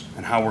reforms,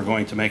 and how we're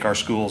going to make our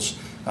schools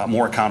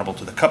more accountable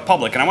to the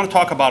public. And I want to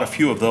talk about a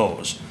few of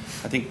those.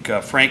 I think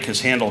Frank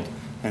has handled,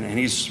 and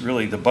he's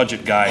really the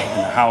budget guy in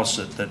the House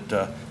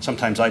that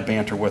sometimes I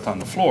banter with on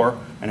the floor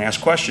and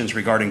ask questions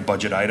regarding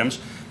budget items,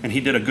 and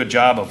he did a good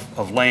job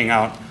of laying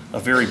out a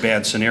very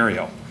bad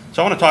scenario.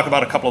 So I want to talk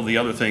about a couple of the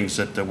other things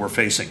that we're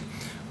facing.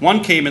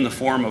 One came in the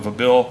form of a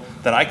bill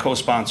that I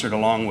co-sponsored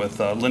along with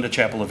Linda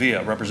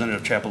Chapelavia,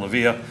 Representative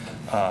Chapelavia,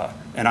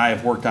 and I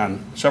have worked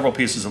on several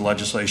pieces of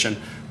legislation,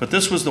 but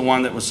this was the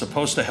one that was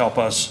supposed to help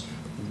us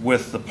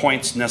with the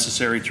points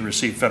necessary to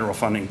receive federal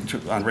funding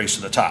on Race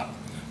to the Top.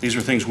 These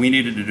are things we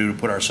needed to do to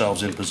put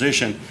ourselves in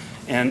position,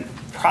 and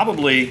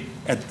probably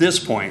at this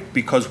point,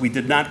 because we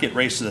did not get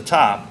Race to the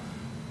Top,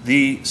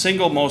 the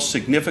single most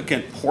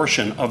significant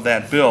portion of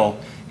that bill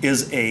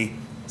is a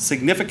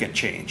significant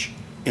change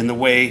in the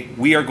way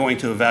we are going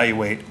to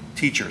evaluate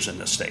teachers in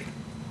this state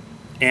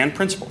and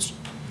principals.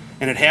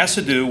 And it has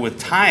to do with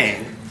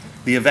tying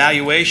the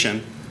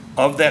evaluation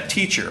of that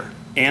teacher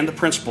and the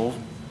principal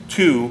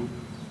to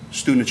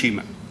student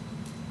achievement.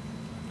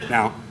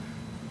 Now,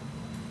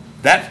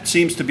 that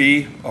seems to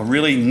be a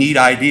really neat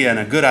idea and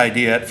a good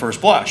idea at first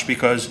blush,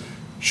 because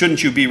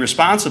shouldn't you be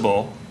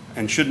responsible,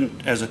 and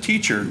shouldn't, as a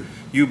teacher,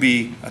 you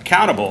be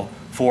accountable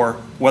for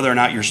whether or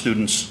not your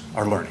students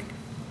are learning?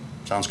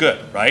 Sounds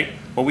good, right?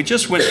 Well, we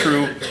just went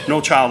through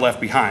No Child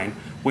Left Behind,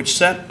 which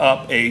set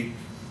up an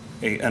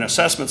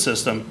assessment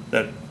system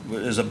that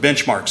is a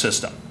benchmark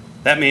system.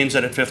 That means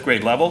that at 5th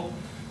grade level,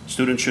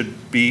 students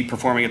should be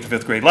performing at the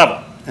 5th grade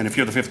level. And if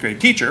you're the 5th grade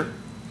teacher,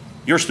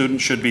 your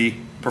students should be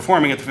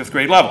performing at the 5th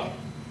grade level.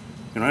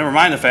 You know, never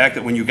mind the fact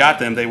that when you got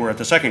them, they were at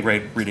the 2nd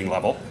grade reading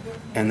level,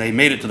 and they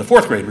made it to the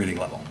 4th grade reading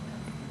level.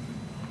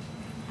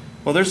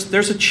 Well,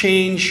 there's a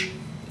change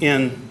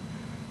in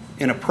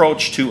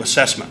approach to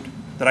assessment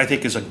that I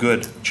think is a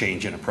good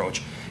change in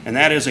approach, and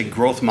that is a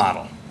growth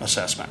model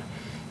assessment.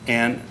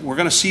 And we're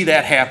going to see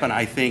that happen,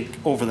 I think,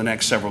 over the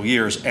next several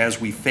years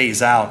as we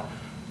phase out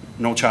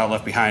No Child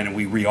Left Behind and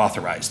we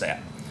reauthorize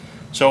that.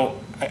 So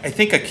I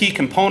think a key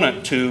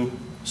component to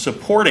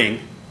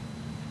supporting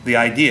the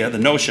idea, the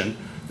notion,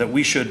 that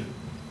we should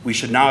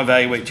now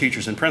evaluate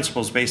teachers and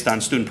principals based on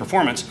student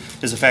performance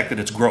is the fact that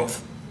it's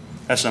growth.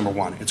 That's number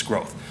one, it's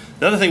growth.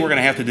 The other thing we're going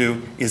to have to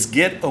do is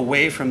get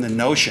away from the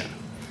notion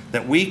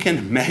that we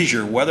can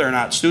measure whether or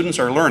not students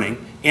are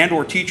learning and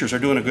or teachers are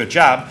doing a good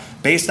job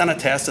based on a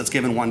test that's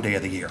given one day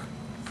of the year.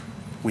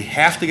 We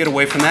have to get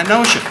away from that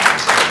notion.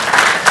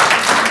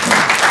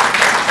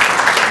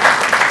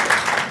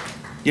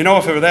 You know,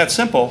 if it were that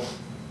simple,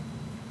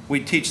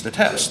 we'd teach the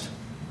test.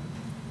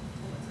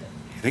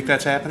 You think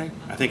that's happening?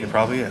 I think it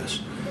probably is.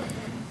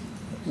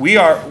 We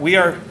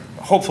are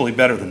hopefully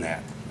better than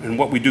that. And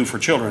what we do for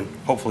children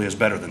hopefully is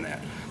better than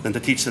that, than to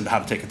teach them how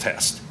to take a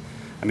test.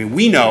 I mean,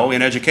 we know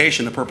in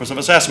education the purpose of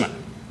assessment.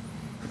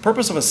 The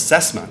purpose of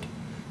assessment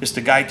is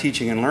to guide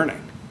teaching and learning.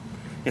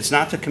 It's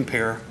not to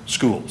compare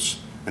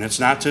schools, and it's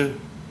not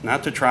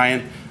to try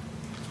and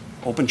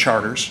open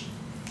charters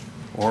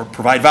or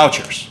provide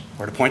vouchers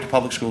or to point to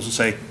public schools and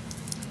say,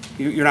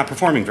 you're not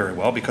performing very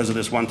well because of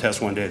this one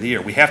test one day of the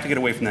year. We have to get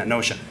away from that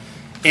notion.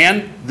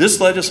 And this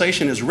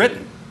legislation is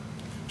written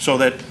so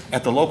that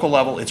at the local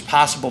level it's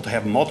possible to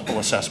have multiple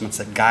assessments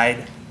that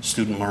guide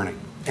student learning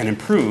and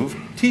improve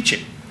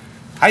teaching.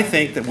 I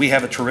think that we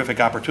have a terrific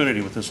opportunity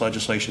with this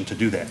legislation to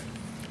do that.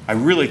 I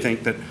really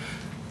think that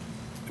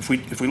if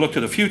we look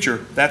to the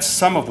future, that's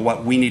some of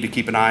what we need to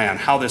keep an eye on,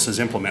 how this is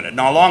implemented.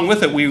 Now, along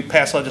with it, we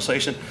passed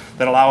legislation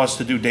that allow us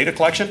to do data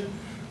collection.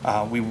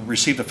 We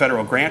received a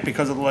federal grant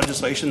because of the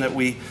legislation that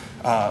we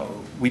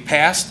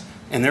passed,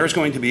 and there's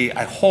going to be,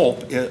 I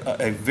hope,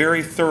 a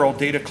very thorough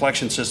data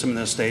collection system in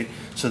this state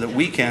so that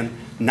we can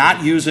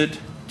not use it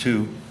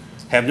to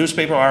have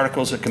newspaper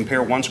articles that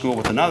compare one school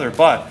with another,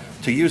 but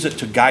to use it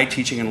to guide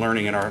teaching and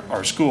learning in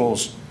our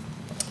schools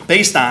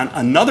based on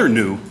another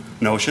new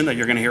notion that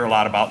you're going to hear a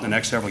lot about in the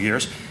next several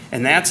years,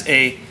 and that's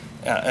an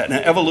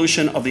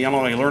evolution of the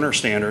Illinois Learner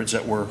Standards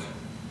that were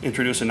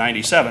introduced in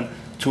 '97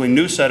 to a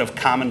new set of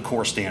Common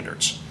Core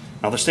standards.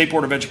 Now, the State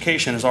Board of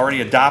Education has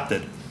already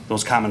adopted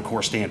those Common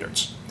Core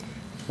standards.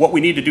 What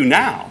we need to do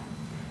now,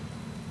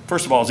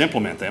 first of all, is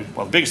implement them.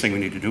 Well, the biggest thing we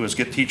need to do is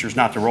get teachers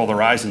not to roll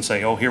their eyes and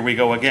say, oh, here we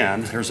go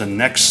again. Here's a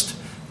next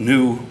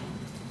new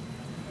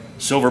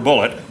silver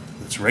bullet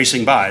that's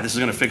racing by. This is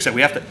going to fix it.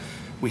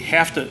 We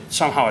have to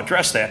somehow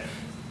address that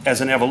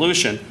as an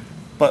evolution,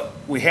 but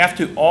we have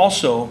to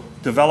also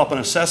develop an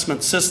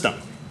assessment system,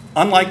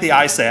 unlike the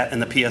ISAT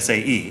and the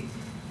PSAE,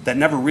 that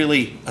never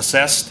really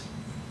assessed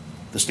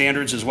the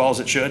standards as well as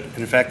it should. And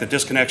in fact, the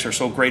disconnects are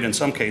so great in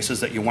some cases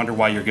that you wonder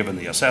why you're given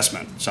the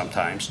assessment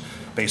sometimes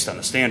based on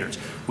the standards.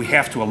 We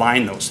have to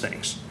align those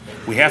things.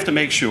 We have to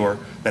make sure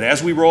that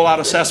as we roll out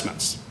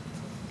assessments,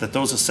 that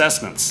those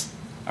assessments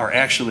are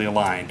actually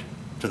aligned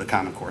to the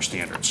Common Core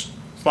standards.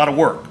 It's a lot of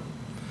work.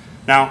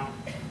 Now,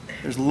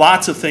 there's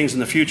lots of things in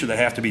the future that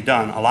have to be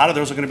done. A lot of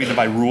those are going to be done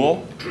by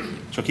rule,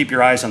 so keep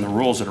your eyes on the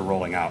rules that are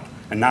rolling out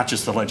and not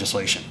just the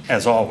legislation,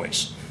 as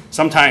always.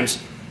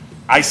 Sometimes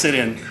I sit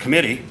in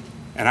committee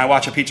and I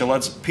watch a piece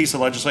of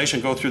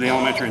legislation go through the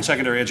elementary and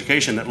secondary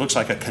education that looks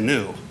like a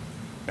canoe,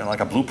 like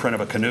a blueprint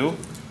of a canoe.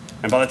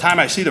 And by the time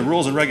I see the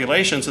rules and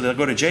regulations that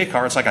go to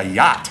JCAR, it's like a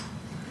yacht.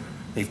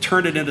 They've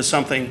turned it into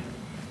something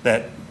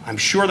that I'm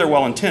sure they're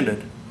well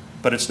intended,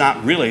 but it's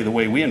not really the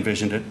way we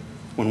envisioned it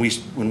when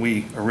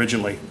we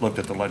originally looked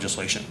at the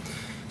legislation.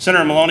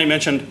 Senator Maloney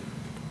mentioned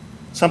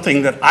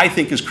something that I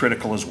think is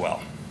critical as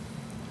well.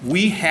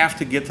 We have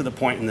to get to the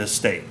point in this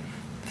state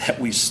that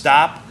we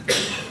stop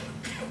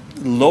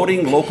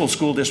loading local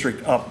school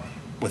district up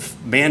with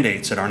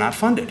mandates that are not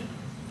funded.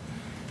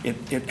 It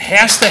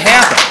has to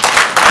happen.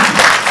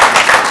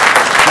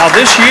 Now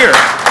this year,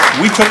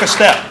 we took a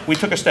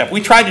step.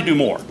 We tried to do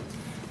more.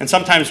 And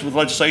sometimes with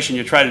legislation,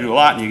 you try to do a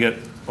lot and you get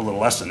a little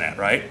less than that,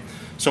 right?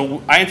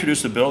 So I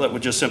introduced a bill that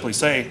would just simply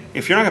say,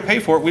 if you're not going to pay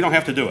for it, we don't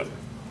have to do it.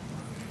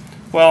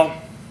 Well,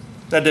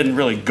 that didn't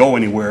really go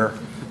anywhere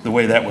the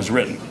way that was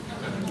written.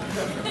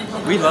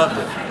 We loved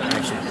it,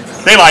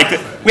 actually. They liked it.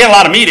 We had a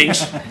lot of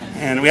meetings,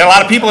 and we had a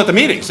lot of people at the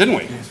meetings, didn't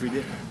we? Yes, we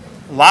did.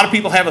 A lot of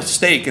people have a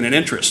stake and an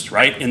interest,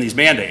 right, in these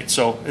mandates,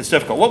 so it's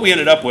difficult. What we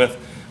ended up with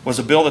was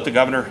a bill that the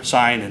governor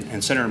signed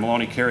and Senator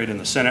Maloney carried in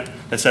the Senate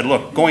that said,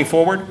 look, going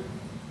forward,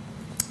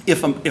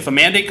 if a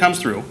mandate comes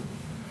through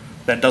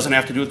that doesn't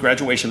have to do with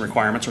graduation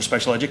requirements or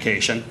special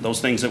education,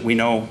 those things that we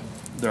know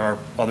there are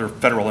other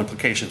federal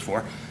implications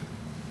for,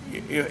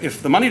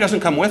 if the money doesn't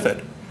come with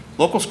it,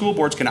 local school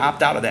boards can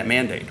opt out of that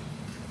mandate.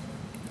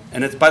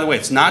 And it's, by the way,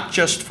 it's not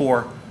just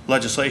for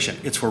legislation,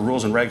 it's for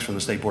rules and regs from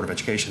the State Board of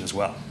Education as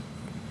well.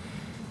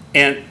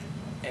 And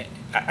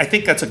I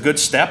think that's a good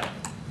step,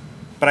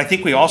 but I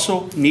think we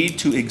also need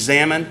to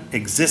examine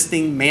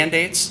existing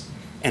mandates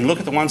and look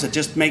at the ones that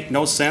just make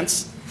no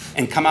sense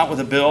and come out with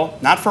a bill,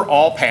 not for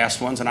all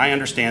past ones, and I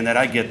understand that,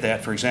 I get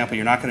that. For example,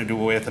 you're not going to do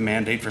away with the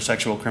mandate for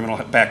sexual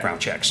criminal background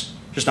checks.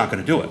 Just not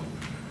going to do it.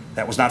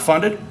 That was not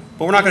funded,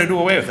 but we're not going to do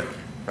away with it,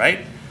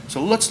 right?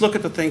 So let's look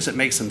at the things that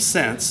make some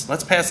sense.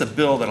 Let's pass a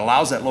bill that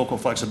allows that local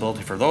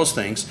flexibility for those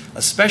things,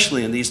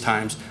 especially in these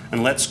times,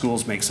 and let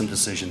schools make some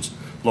decisions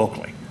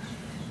locally.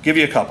 Give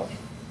you a couple.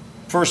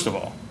 First of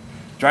all,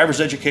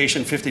 driver's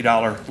education,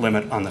 $50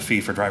 limit on the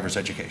fee for driver's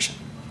education.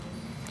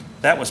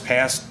 That was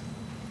passed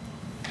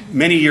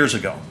many years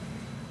ago.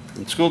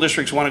 When school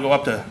districts want to go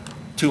up to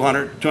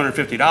 $200,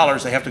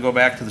 $250, they have to go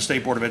back to the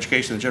State Board of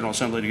Education and the General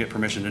Assembly to get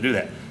permission to do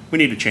that. We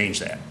need to change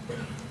that.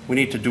 We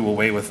need to do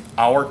away with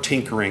our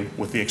tinkering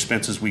with the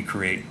expenses we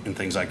create in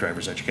things like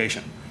driver's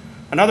education.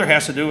 Another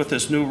has to do with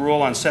this new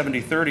rule on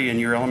 70-30 in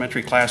your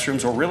elementary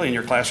classrooms, or really in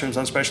your classrooms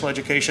on special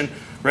education,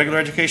 regular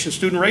education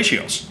student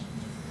ratios.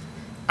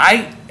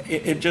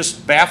 It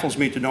just baffles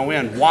me to no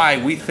end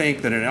why we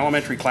think that an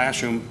elementary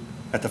classroom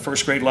at the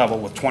first grade level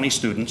with 20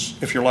 students,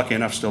 if you're lucky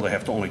enough still to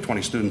have only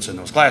 20 students in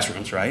those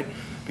classrooms, right,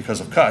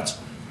 because of cuts,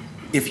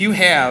 if you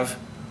have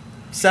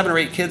 7 or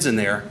 8 kids in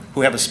there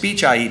who have a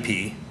speech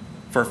IEP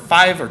for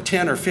 5 or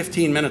 10 or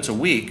 15 minutes a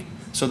week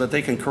so that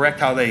they can correct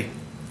how they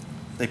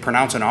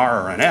pronounce an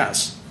R or an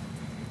S,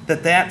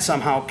 that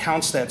somehow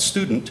counts that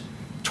student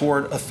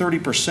toward a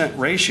 30%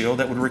 ratio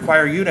that would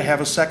require you to have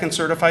a second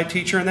certified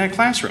teacher in that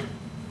classroom.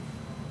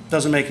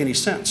 Doesn't make any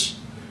sense,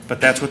 but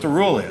that's what the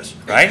rule is,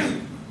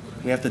 right?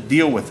 We have to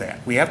deal with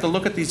that. We have to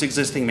look at these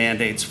existing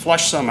mandates,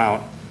 flush some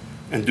out,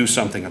 and do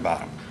something about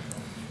them.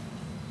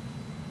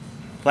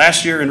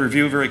 Last year in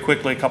review, very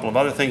quickly, a couple of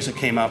other things that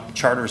came up,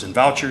 charters and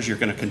vouchers. You're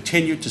going to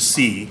continue to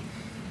see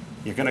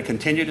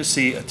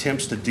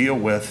attempts to deal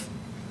with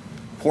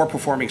poor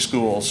performing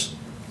schools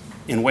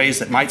in ways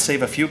that might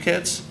save a few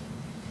kids,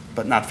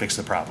 but not fix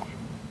the problem.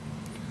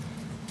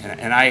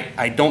 And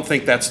I don't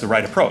think that's the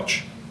right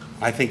approach.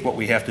 I think what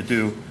we have to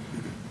do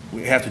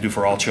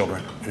for all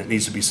children, and it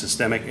needs to be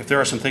systemic. If there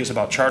are some things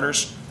about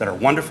charters that are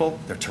wonderful,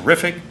 they're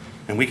terrific,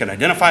 and we can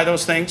identify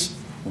those things,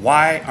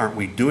 why aren't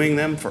we doing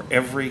them for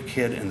every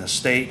kid in the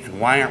state, and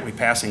why aren't we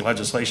passing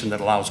legislation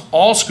that allows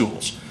all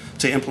schools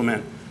to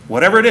implement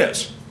whatever it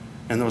is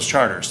in those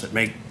charters that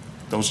make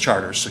those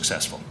charters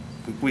successful?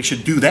 We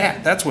should do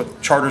that. That's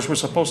what charters were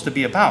supposed to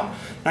be about.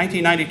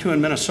 1992 in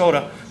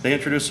Minnesota, they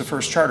introduced the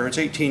first charter. It's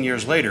 18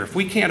 years later. If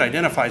we can't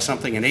identify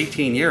something in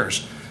 18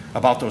 years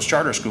about those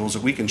charter schools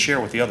that we can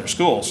share with the other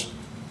schools,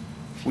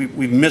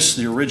 we've missed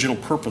the original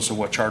purpose of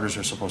what charters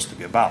are supposed to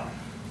be about.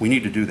 We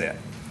need to do that.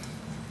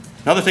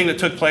 Another thing that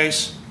took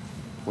place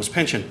was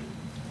pension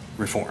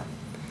reform.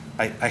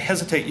 I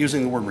hesitate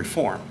using the word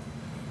reform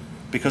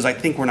because I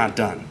think we're not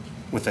done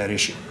with that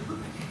issue.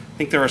 I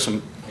think there are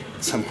some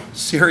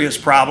serious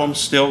problems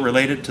still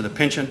related to the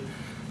pension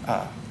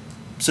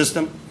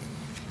system,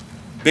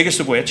 biggest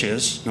of which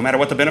is, no matter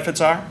what the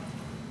benefits are,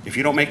 if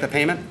you don't make the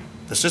payment,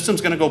 the system's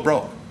going to go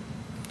broke.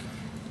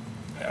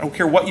 I don't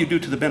care what you do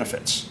to the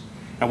benefits.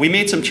 Now, we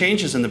made some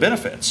changes in the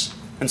benefits,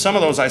 and some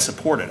of those I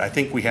supported. I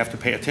think we have to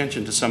pay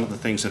attention to some of the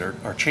things that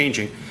are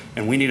changing,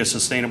 and we need a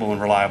sustainable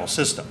and reliable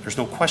system. There's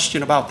no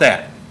question about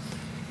that.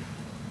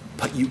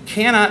 But you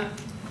cannot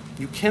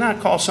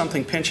call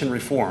something pension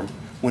reform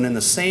when in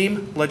the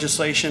same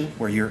legislation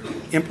where you're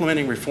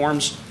implementing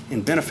reforms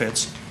in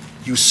benefits,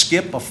 you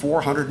skip a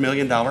 $400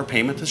 million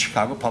payment to the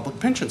Chicago Public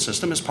Pension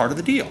System as part of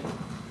the deal.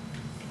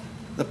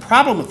 The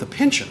problem with the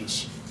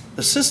pensions,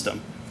 the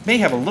system, may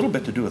have a little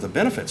bit to do with the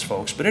benefits,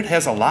 folks, but it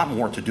has a lot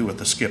more to do with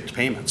the skipped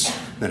payments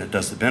than it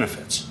does the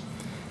benefits.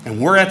 And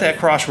we're at that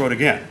crossroad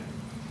again.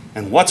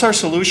 And what's our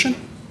solution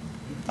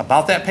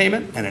about that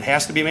payment? And it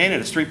has to be made,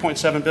 and it's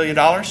 $3.7 billion.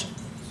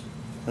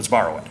 Let's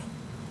borrow it.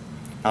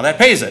 Now that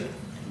pays it.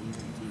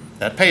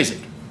 That pays it.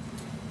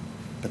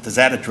 But does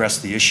that address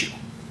the issue?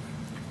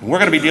 And we're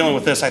going to be dealing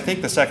with this, I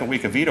think, the second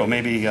week of veto,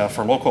 maybe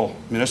for local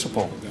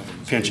municipal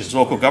pensions,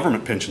 local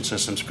government pension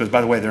systems, because,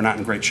 by the way, they're not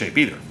in great shape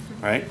either,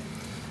 right?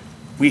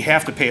 We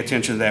have to pay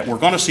attention to that. We're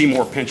going to see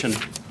more pension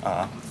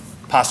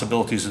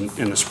possibilities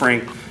in the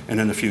spring and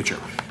in the future.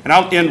 And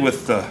I'll end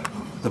with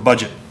the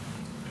budget.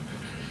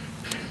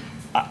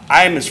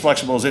 I'm as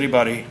flexible as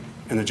anybody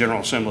in the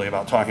General Assembly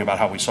about talking about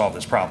how we solve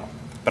this problem,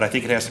 but I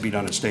think it has to be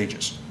done in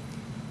stages.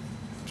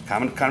 It's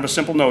kind of a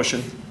simple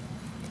notion,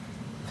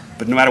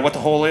 but no matter what the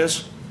hole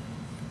is,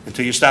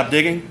 until you stop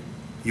digging,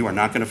 you are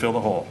not going to fill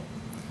the hole.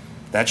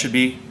 That should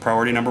be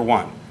priority number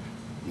one.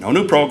 No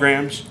new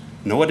programs,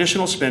 no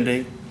additional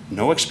spending,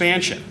 no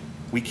expansion.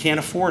 We can't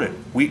afford it.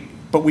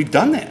 But we've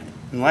done that.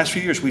 In the last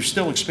few years, we've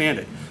still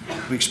expanded.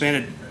 We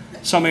expanded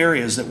some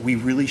areas that we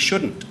really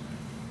shouldn't.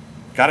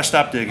 Got to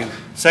stop digging.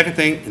 Second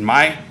thing, in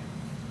my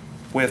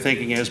way of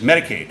thinking, is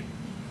Medicaid,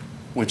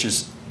 which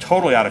is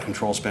totally out of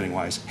control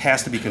spending-wise,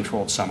 has to be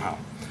controlled somehow.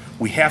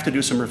 We have to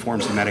do some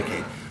reforms to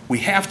Medicaid. We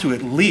have to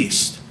at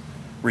least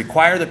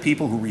require the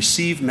people who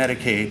receive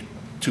Medicaid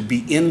to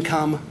be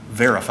income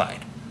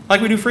verified,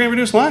 like we do free and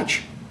reduced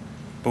lunch.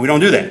 But we don't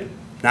do that,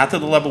 not to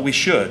the level we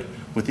should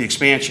with the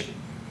expansion.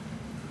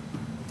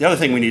 The other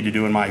thing we need to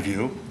do, in my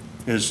view,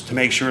 is to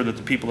make sure that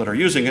the people that are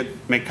using it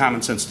make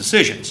common sense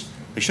decisions.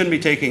 They shouldn't be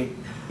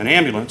taking an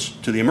ambulance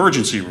to the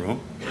emergency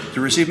room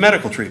to receive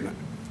medical treatment.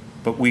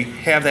 But we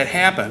have that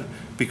happen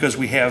because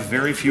we have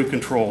very few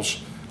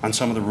controls on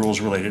some of the rules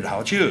related to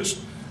how it's used.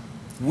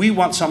 We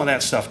want some of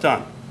that stuff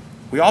done.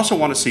 We also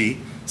want to see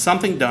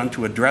something done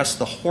to address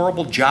the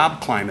horrible job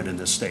climate in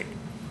this state.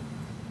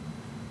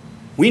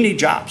 We need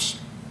jobs.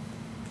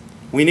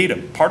 We need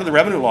them. Part of the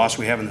revenue loss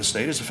we have in this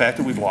state is the fact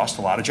that we've lost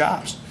a lot of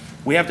jobs.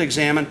 We have to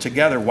examine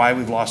together why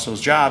we've lost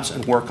those jobs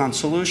and work on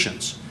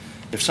solutions.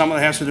 If some of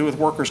it has to do with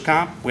workers'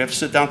 comp, we have to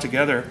sit down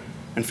together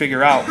and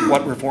figure out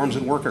what reforms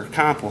in workers'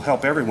 comp will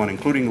help everyone,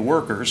 including the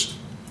workers,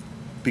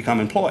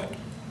 become employed.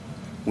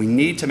 We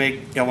need to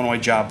make Illinois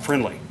job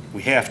friendly.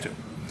 We have to.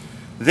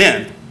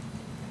 Then,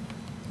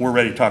 we're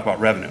ready to talk about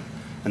revenue.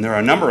 And there are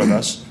a number of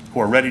us who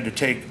are ready to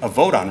take a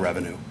vote on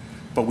revenue,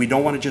 but we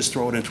don't want to just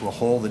throw it into a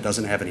hole that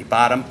doesn't have any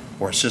bottom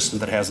or a system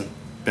that hasn't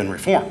been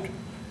reformed.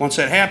 Once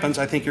that happens,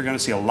 I think you're going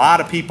to see a lot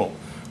of people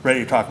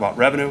ready to talk about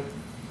revenue.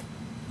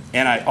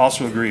 And I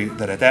also agree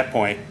that at that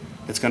point,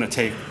 it's going to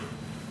take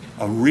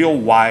a real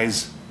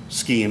wise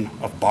scheme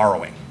of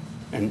borrowing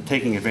and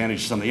taking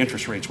advantage of some of the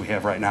interest rates we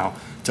have right now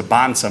to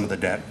bond some of the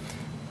debt.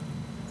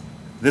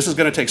 This is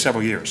going to take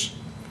several years.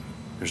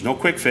 There's no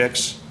quick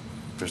fix.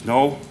 There's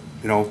no,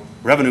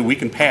 revenue we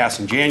can pass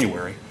in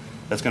January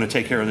that's going to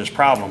take care of this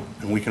problem,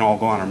 and we can all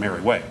go on our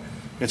merry way.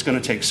 It's going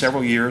to take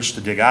several years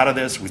to dig out of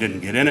this. We didn't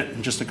get in it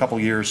in just a couple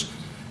years.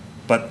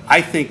 But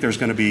I think there's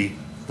going to be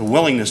the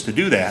willingness to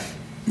do that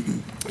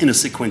in a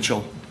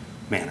sequential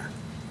manner.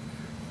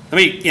 Let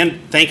me end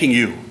thanking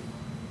you,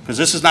 because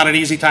this is not an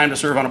easy time to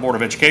serve on a Board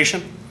of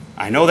Education.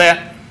 I know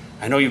that.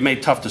 I know you've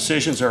made tough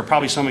decisions. There are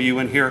probably some of you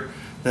in here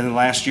that in the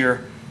last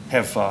year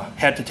have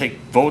had to take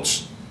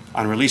votes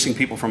on releasing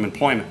people from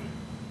employment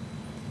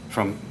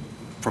from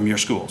your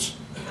schools.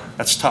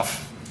 That's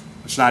tough.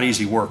 It's not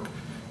easy work.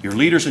 You're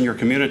leaders in your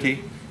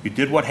community. You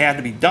did what had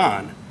to be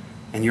done,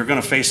 and you're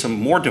going to face some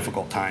more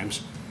difficult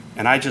times.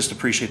 And I just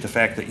appreciate the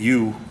fact that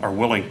you are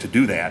willing to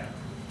do that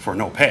for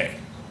no pay.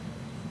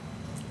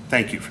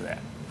 Thank you for that.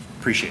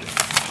 Appreciate it.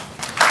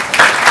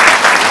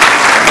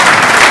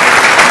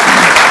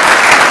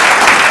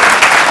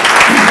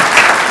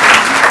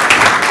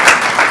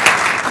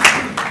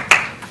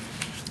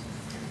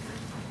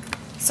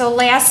 So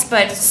last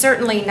but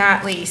certainly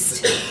not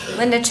least,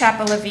 Linda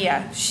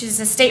Chapalavia. She's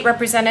a state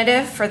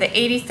representative for the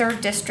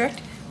 83rd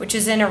District, which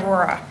is in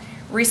Aurora,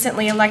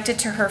 recently elected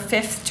to her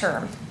 5th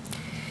term.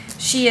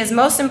 She is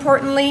most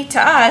importantly to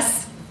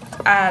us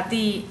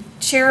the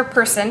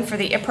chairperson for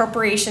the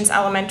Appropriations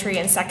Elementary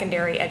and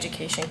Secondary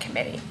Education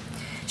Committee.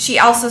 She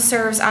also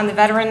serves on the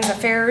Veterans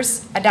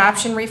Affairs,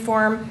 Adoption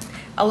Reform,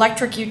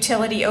 Electric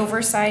Utility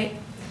Oversight,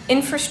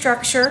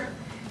 Infrastructure,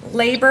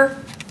 Labor,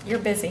 you're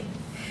busy,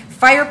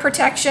 Fire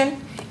Protection,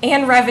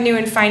 and Revenue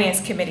and Finance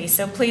Committee.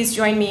 So please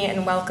join me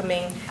in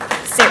welcoming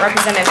State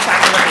Representative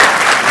Chapalavia.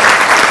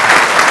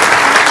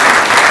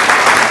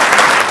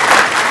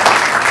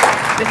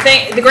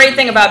 The great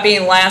thing about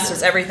being last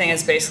is everything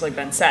has basically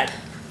been said.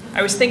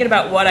 I was thinking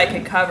about what I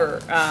could cover.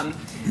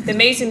 The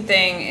amazing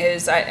thing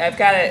is I've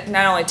got to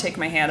not only take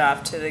my hat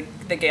off to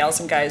the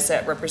gals and guys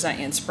that represent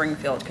you in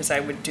Springfield, because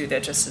I would do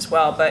that just as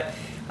well, but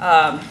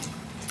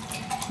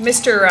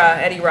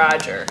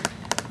Mr.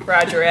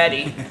 Roger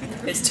Eddy,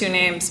 his 2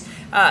 names.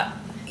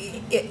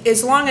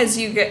 As long as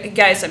you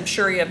guys, I'm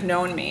sure you have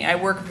known me, I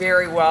work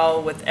very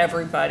well with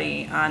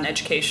everybody on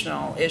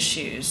educational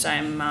issues.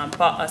 I'm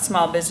a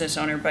small business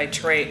owner by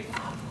trade.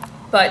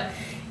 But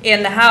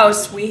in the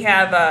House, we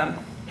have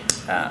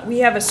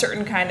a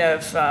certain kind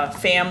of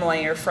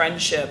family or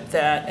friendship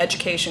that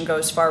education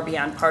goes far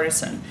beyond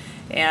partisan.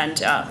 And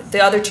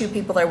the other 2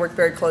 people that I work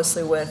very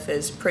closely with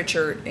is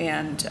Pritchard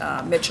and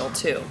Mitchell,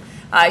 too.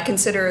 I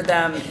consider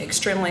them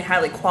extremely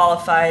highly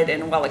qualified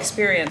and well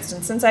experienced.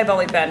 And since I've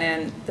only been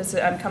in,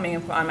 I'm coming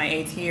up on my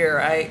 8th year,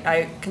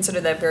 I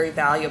consider that very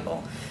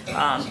valuable.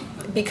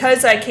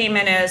 Because I came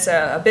in as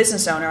a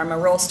business owner, I'm a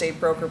real estate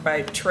broker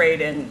by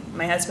trade, and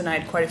my husband and I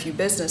had quite a few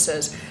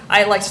businesses.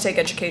 I like to take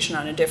education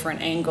on a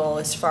different angle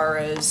as far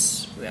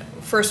as,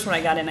 first when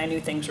I got in I knew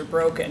things were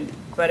broken,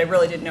 but I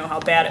really didn't know how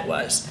bad it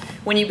was.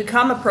 When you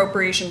become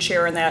appropriation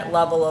chair in that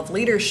level of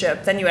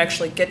leadership, then you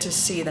actually get to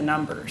see the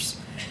numbers.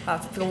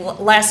 For the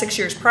last 6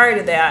 years prior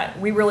to that,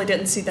 we really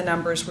didn't see the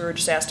numbers. We were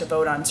just asked to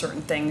vote on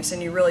certain things,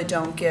 and you really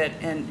don't get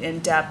in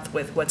depth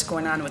with what's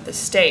going on with the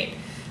state.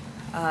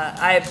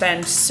 I have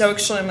been so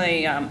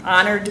extremely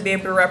honored to be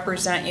able to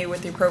represent you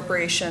with the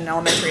Appropriation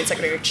Elementary and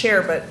Secondary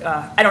Chair, but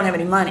I don't have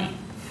any money.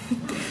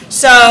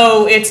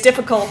 So it's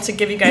difficult to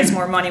give you guys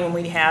more money when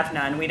we have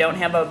none. We don't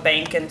have a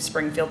bank in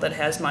Springfield that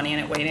has money in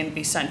it waiting to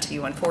be sent to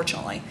you,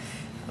 unfortunately.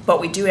 But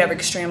we do have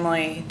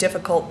extremely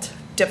difficult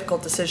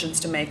decisions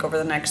to make over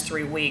the next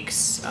 3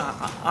 weeks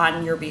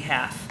on your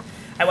behalf.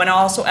 I want to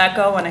also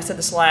echo, and I said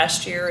this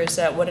last year, is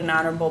that what an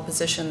honorable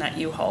position that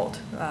you hold.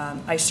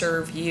 I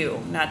serve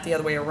you, not the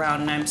other way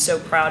around, and I'm so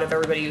proud of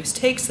everybody who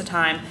takes the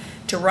time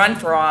to run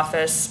for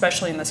office,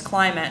 especially in this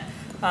climate,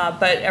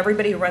 but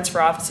everybody who runs for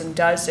office and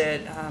does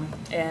it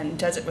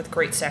with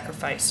great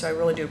sacrifice. So I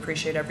really do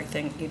appreciate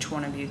everything each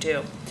one of you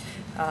do.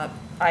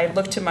 I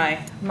look to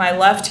my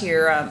left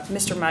here,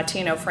 Mr.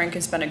 Mautino. Frank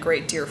has been a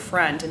great dear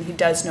friend, and he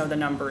does know the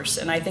numbers,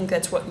 and I think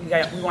that's what we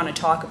want to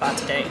talk about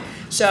today.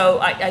 So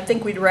I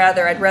think I'd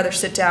rather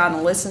sit down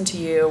and listen to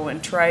you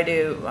and try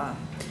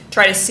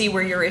to see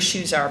where your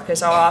issues are,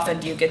 because how often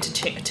do you get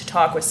to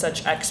talk with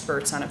such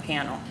experts on a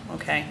panel,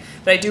 okay?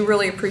 But I do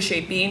really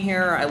appreciate being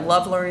here. I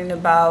love learning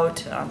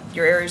about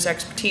your areas of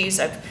expertise.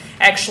 I've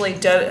actually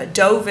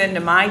dove into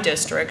my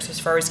districts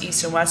as far as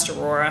East and West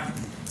Aurora,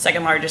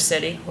 second largest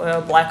city,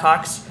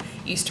 Blackhawks,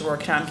 East Aurora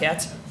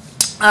Tomcats.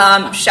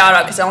 Shout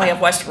out, because I only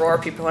have West Aurora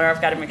people here. I've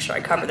got to make sure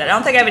I cover that. I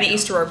don't think I have any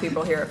East Aurora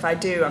people here. If I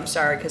do, I'm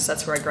sorry, because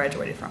that's where I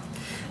graduated from.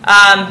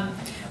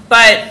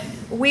 But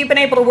we've been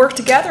able to work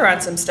together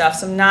on some stuff,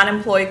 some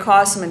non-employee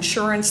costs, some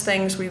insurance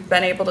things. We've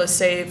been able to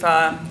save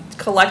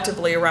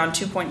collectively around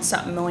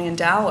 $2.something million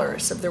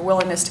of their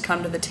willingness to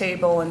come to the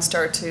table and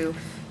start to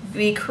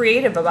be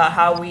creative about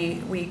how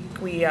we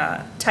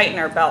tighten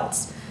our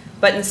belts.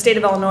 But in the state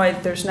of Illinois,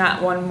 there's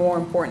not one more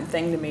important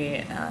thing to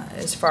me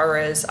as far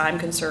as I'm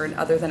concerned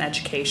other than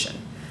education.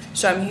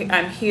 So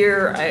I'm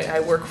here, I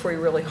work for you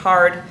really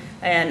hard,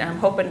 and I'm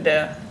hoping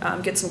to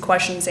get some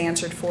questions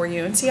answered for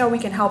you and see how we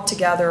can help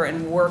together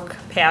and work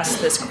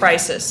past this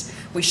crisis.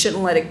 We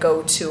shouldn't let it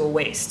go to a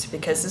waste,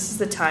 because this is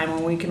the time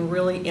when we can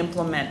really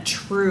implement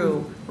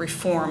true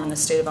reform in the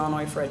state of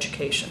Illinois for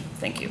education.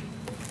 Thank you.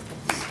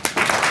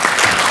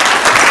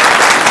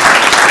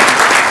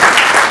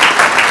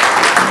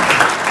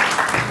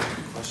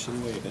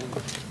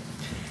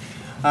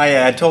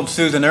 I told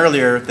Susan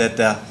earlier that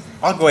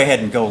I'll go ahead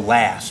and go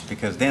last,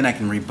 because then I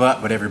can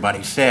rebut what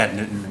everybody said,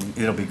 and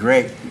it'll be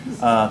great.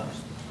 But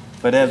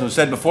as was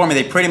said before me,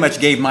 they pretty much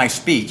gave my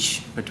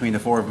speech between the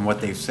four of them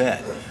what they've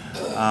said.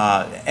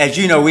 As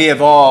you know, we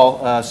have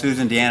all,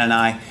 Susan, Deanna, and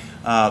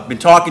I, been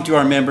talking to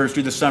our members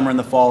through the summer and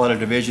the fall at our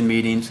division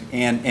meetings,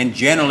 and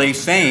generally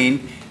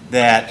saying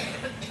that,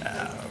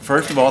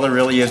 first of all, there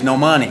really is no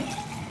money.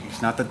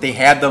 It's not that they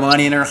have the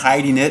money and are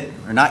hiding it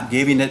or not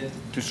giving it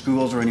to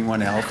schools or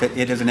anyone else.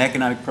 It is an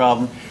economic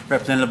problem.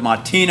 Representative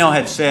Mautino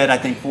had said, I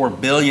think, $4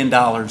 billion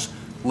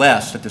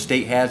less that the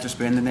state has to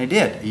spend than they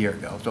did a year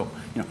ago. So,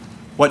 you know,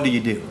 what do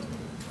you do?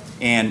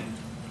 And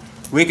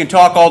we can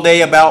talk all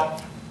day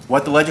about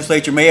what the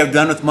legislature may have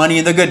done with money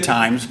in the good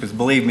times, because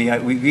believe me,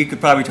 we could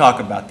probably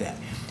talk about that.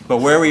 But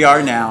where we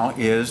are now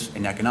is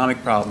an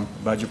economic problem,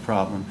 a budget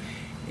problem.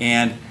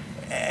 And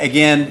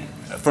again,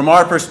 from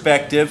our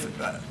perspective,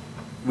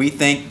 we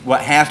think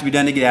what has to be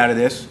done to get out of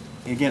this,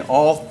 again,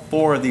 all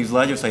four of these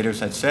legislators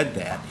had said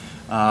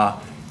that.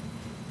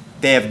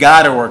 They have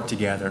got to work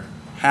together,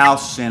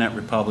 House, Senate,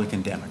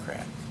 Republican,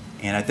 Democrat.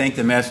 And I think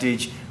the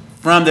message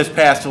from this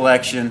past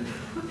election,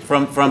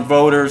 from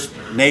voters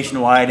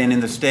nationwide and in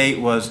the state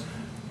was,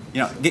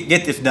 you know,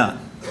 get this done.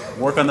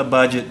 Work on the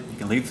budget. You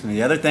can leave some of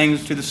the other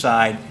things to the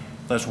side.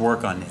 Let's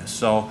work on this.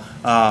 So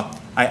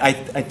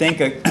I think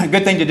a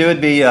good thing to do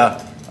would be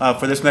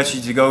for this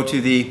message to go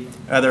to the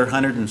other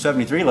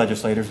 173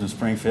 legislators in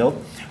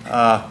Springfield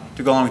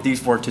to go along with these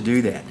four to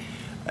do that.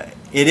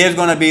 It is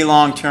going to be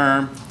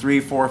long-term, 3,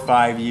 4,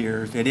 5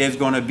 years. It is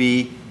going to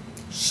be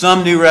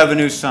some new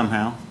revenue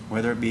somehow,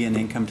 whether it be an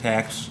income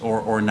tax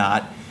or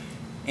not,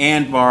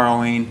 and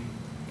borrowing,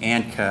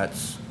 and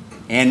cuts,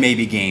 and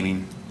maybe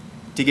gaming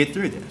to get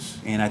through this.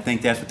 And I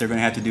think that's what they're going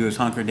to have to do, is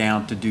hunker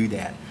down to do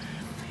that.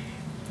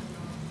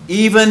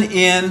 Even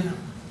in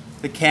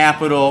the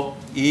Capitol,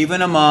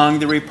 even among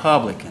the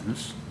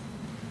Republicans,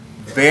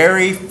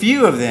 very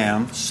few of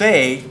them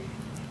say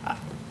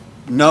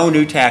no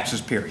new taxes,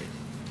 period.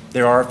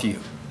 There are a few.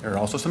 There are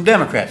also some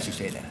Democrats who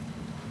say that.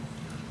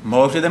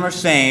 Most of them are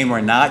saying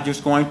we're not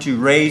just going to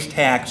raise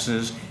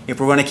taxes if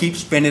we're going to keep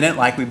spending it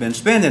like we've been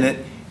spending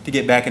it, to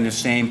get back in the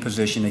same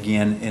position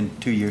again in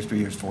 2 years, 3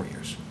 years, 4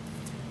 years.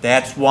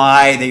 That's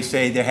why they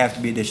say there have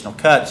to be additional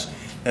cuts.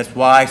 That's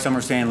why some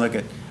are saying look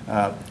at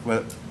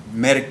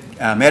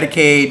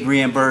Medicaid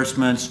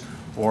reimbursements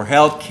or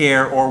health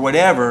care or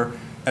whatever.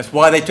 That's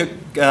why they took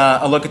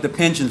a look at the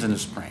pensions in the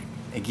spring.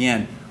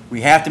 Again,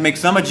 we have to make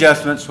some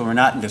adjustments so we're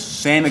not in the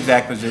same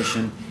exact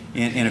position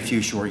in a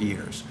few short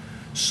years.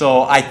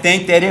 So I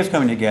think that is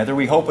coming together.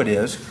 We hope it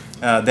is,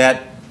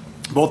 that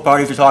both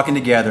parties are talking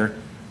together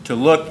to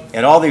look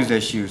at all these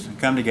issues and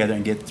come together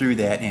and get through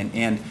that.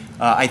 And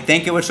I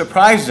think it would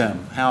surprise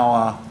them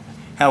how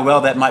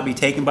well that might be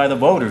taken by the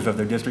voters of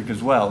their district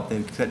as well.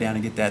 They sit down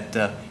and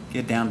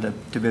get down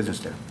to business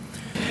there.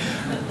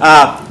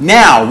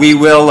 Now we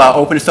will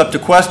open this up to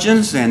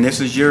questions, and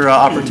this is your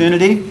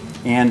opportunity.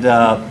 And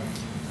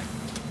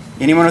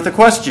anyone with a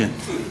question?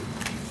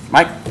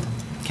 Mike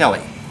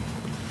Kelly.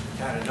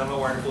 God, I don't know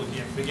where to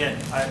begin.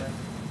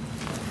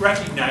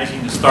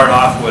 Recognizing to start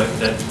off with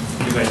that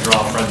you guys are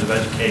all friends of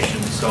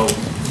education, so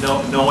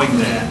knowing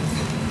that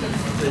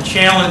the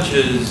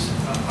challenges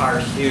are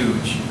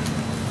huge.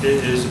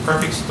 It is a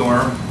perfect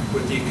storm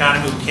with the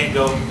economy. We can't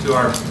go to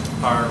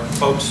our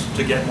folks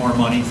to get more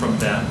money from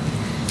them.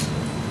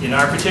 In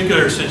our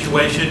particular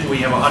situation, we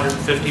have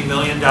 $150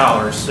 million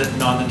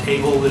sitting on the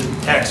table with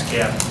tax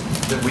cap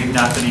that we've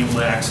not been able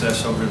to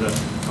access over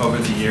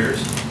the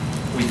years.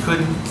 We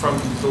couldn't, from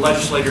the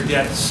legislature,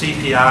 get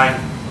CPI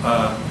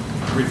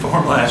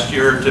reform last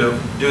year to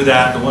do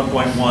that, the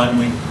 1.1,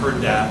 we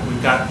heard that.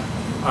 We've got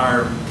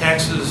our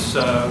taxes,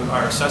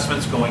 our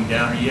assessments going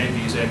down, our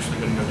EAV is actually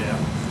going to go down.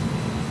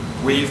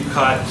 We've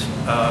cut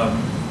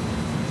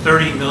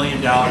 $30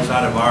 million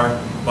out of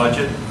our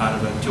budget, out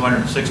of a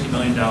 $260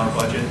 million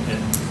budget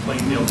in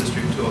Plainfield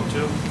District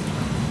 202.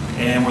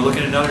 And we're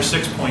looking at another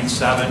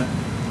 6.7.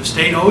 The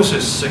state owes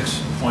us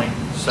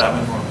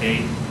 6.7 or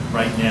 8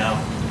 right now.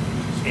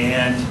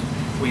 And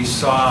we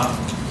saw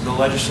the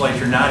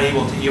legislature not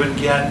able to even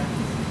get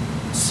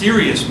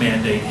serious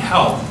mandate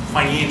help,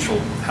 financial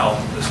help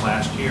this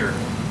last year.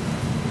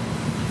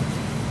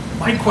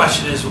 My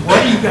question is,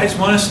 what do you guys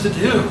want us to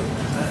do?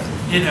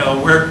 You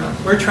know,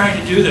 we're trying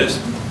to do this.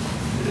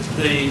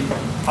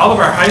 All of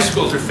our high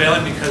schools are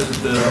failing because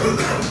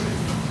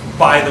of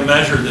by the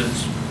measure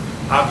that's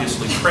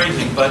obviously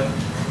crazy, but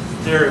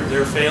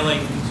they're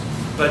failing.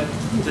 But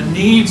the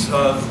needs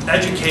of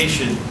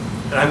education,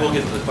 and I will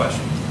get to the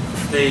question,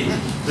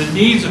 the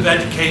needs of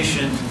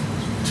education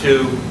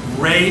to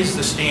raise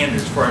the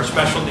standards for our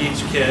special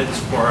needs kids,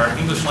 for our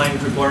English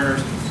language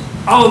learners,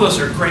 all of those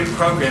are great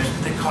programs,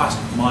 but they cost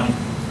money.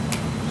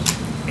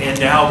 And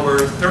now we're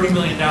 $30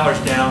 million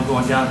down,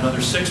 going down another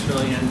 $6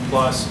 million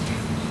plus.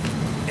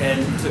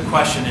 And the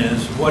question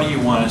is, what do you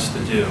want us to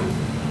do?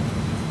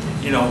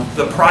 You know,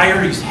 the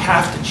priorities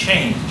have to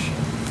change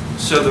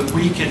so that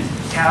we can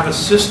have a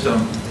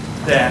system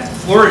that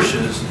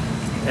flourishes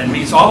and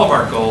meets all of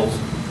our goals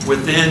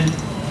within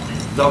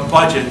the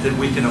budget that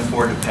we can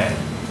afford to pay.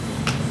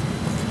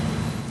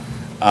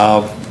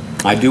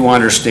 I do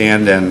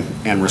understand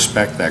and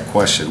respect that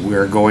question. We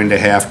are going to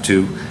have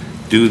to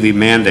do the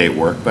mandate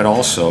work, but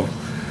also,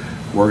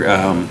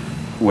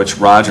 which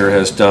Roger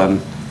has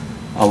done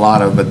a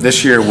lot of, but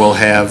this year we'll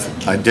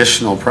have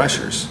additional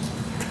pressures.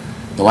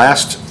 The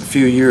last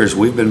few years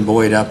we've been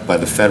buoyed up by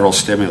the federal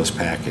stimulus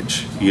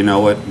package. You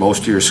know it,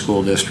 most of your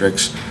school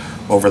districts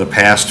over the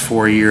past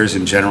 4 years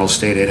in general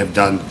state aid have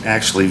done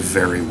actually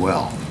very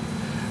well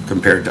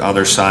compared to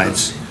other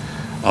sides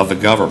of the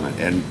government.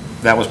 And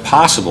that was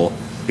possible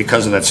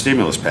because of that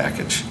stimulus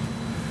package,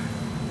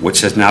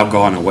 which has now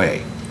gone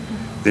away.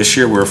 This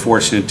year we were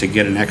fortunate to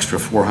get an extra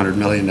 $400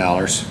 million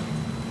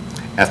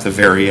at the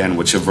very end,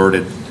 which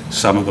averted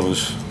some of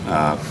those,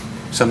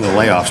 some of the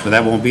layoffs, but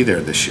that won't be there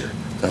this year.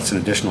 That's an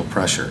additional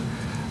pressure.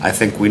 I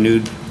think we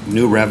need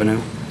new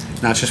revenue,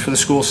 not just for the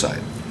school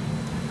side.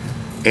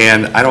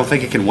 And I don't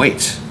think it can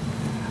wait.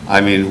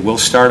 I mean, we'll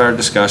start our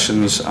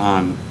discussions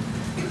on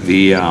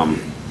the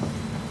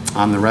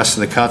rest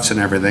of the cuts and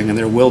everything, and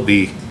there will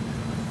be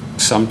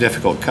some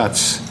difficult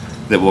cuts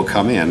that will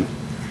come in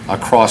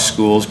across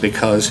schools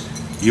because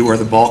you are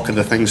the bulk of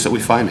the things that we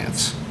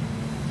finance.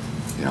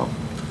 You know,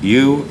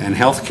 you and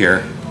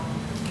healthcare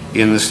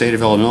in the state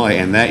of Illinois,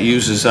 and that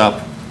uses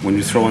up, when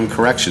you throw in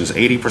corrections,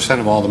 80%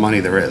 of all the money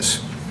there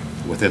is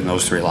within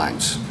those three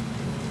lines.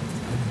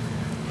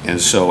 And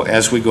so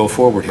as we go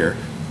forward here,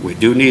 we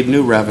do need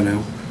new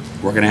revenue.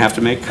 We're going to have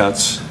to make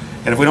cuts.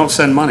 And if we don't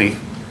send money,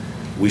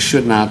 we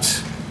should not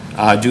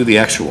do the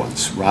extra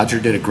ones. Roger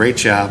did a great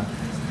job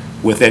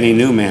with any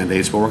new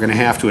mandates, but we're going to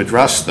have to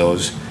address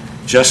those,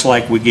 just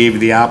like we gave you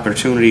the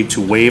opportunity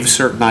to waive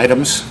certain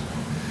items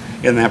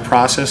in that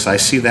process. I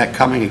see that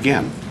coming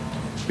again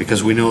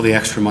because we know the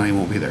extra money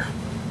won't be there.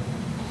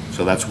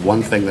 So that's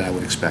one thing that I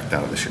would expect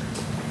out of this year.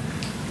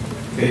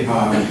 Okay,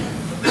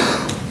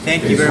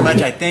 thank you very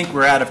much. I think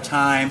we're out of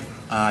time.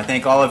 I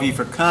thank all of you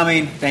for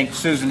coming. Thank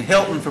Susan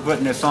Hilton for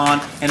putting this on,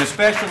 and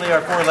especially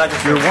our four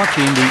legislators. You're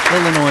watching the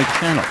Illinois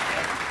Channel,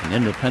 an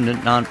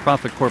independent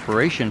nonprofit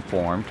corporation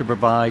formed to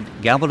provide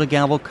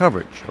gavel-to-gavel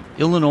coverage of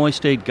Illinois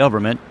state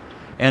government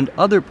and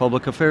other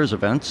public affairs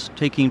events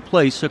taking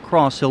place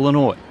across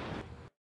Illinois.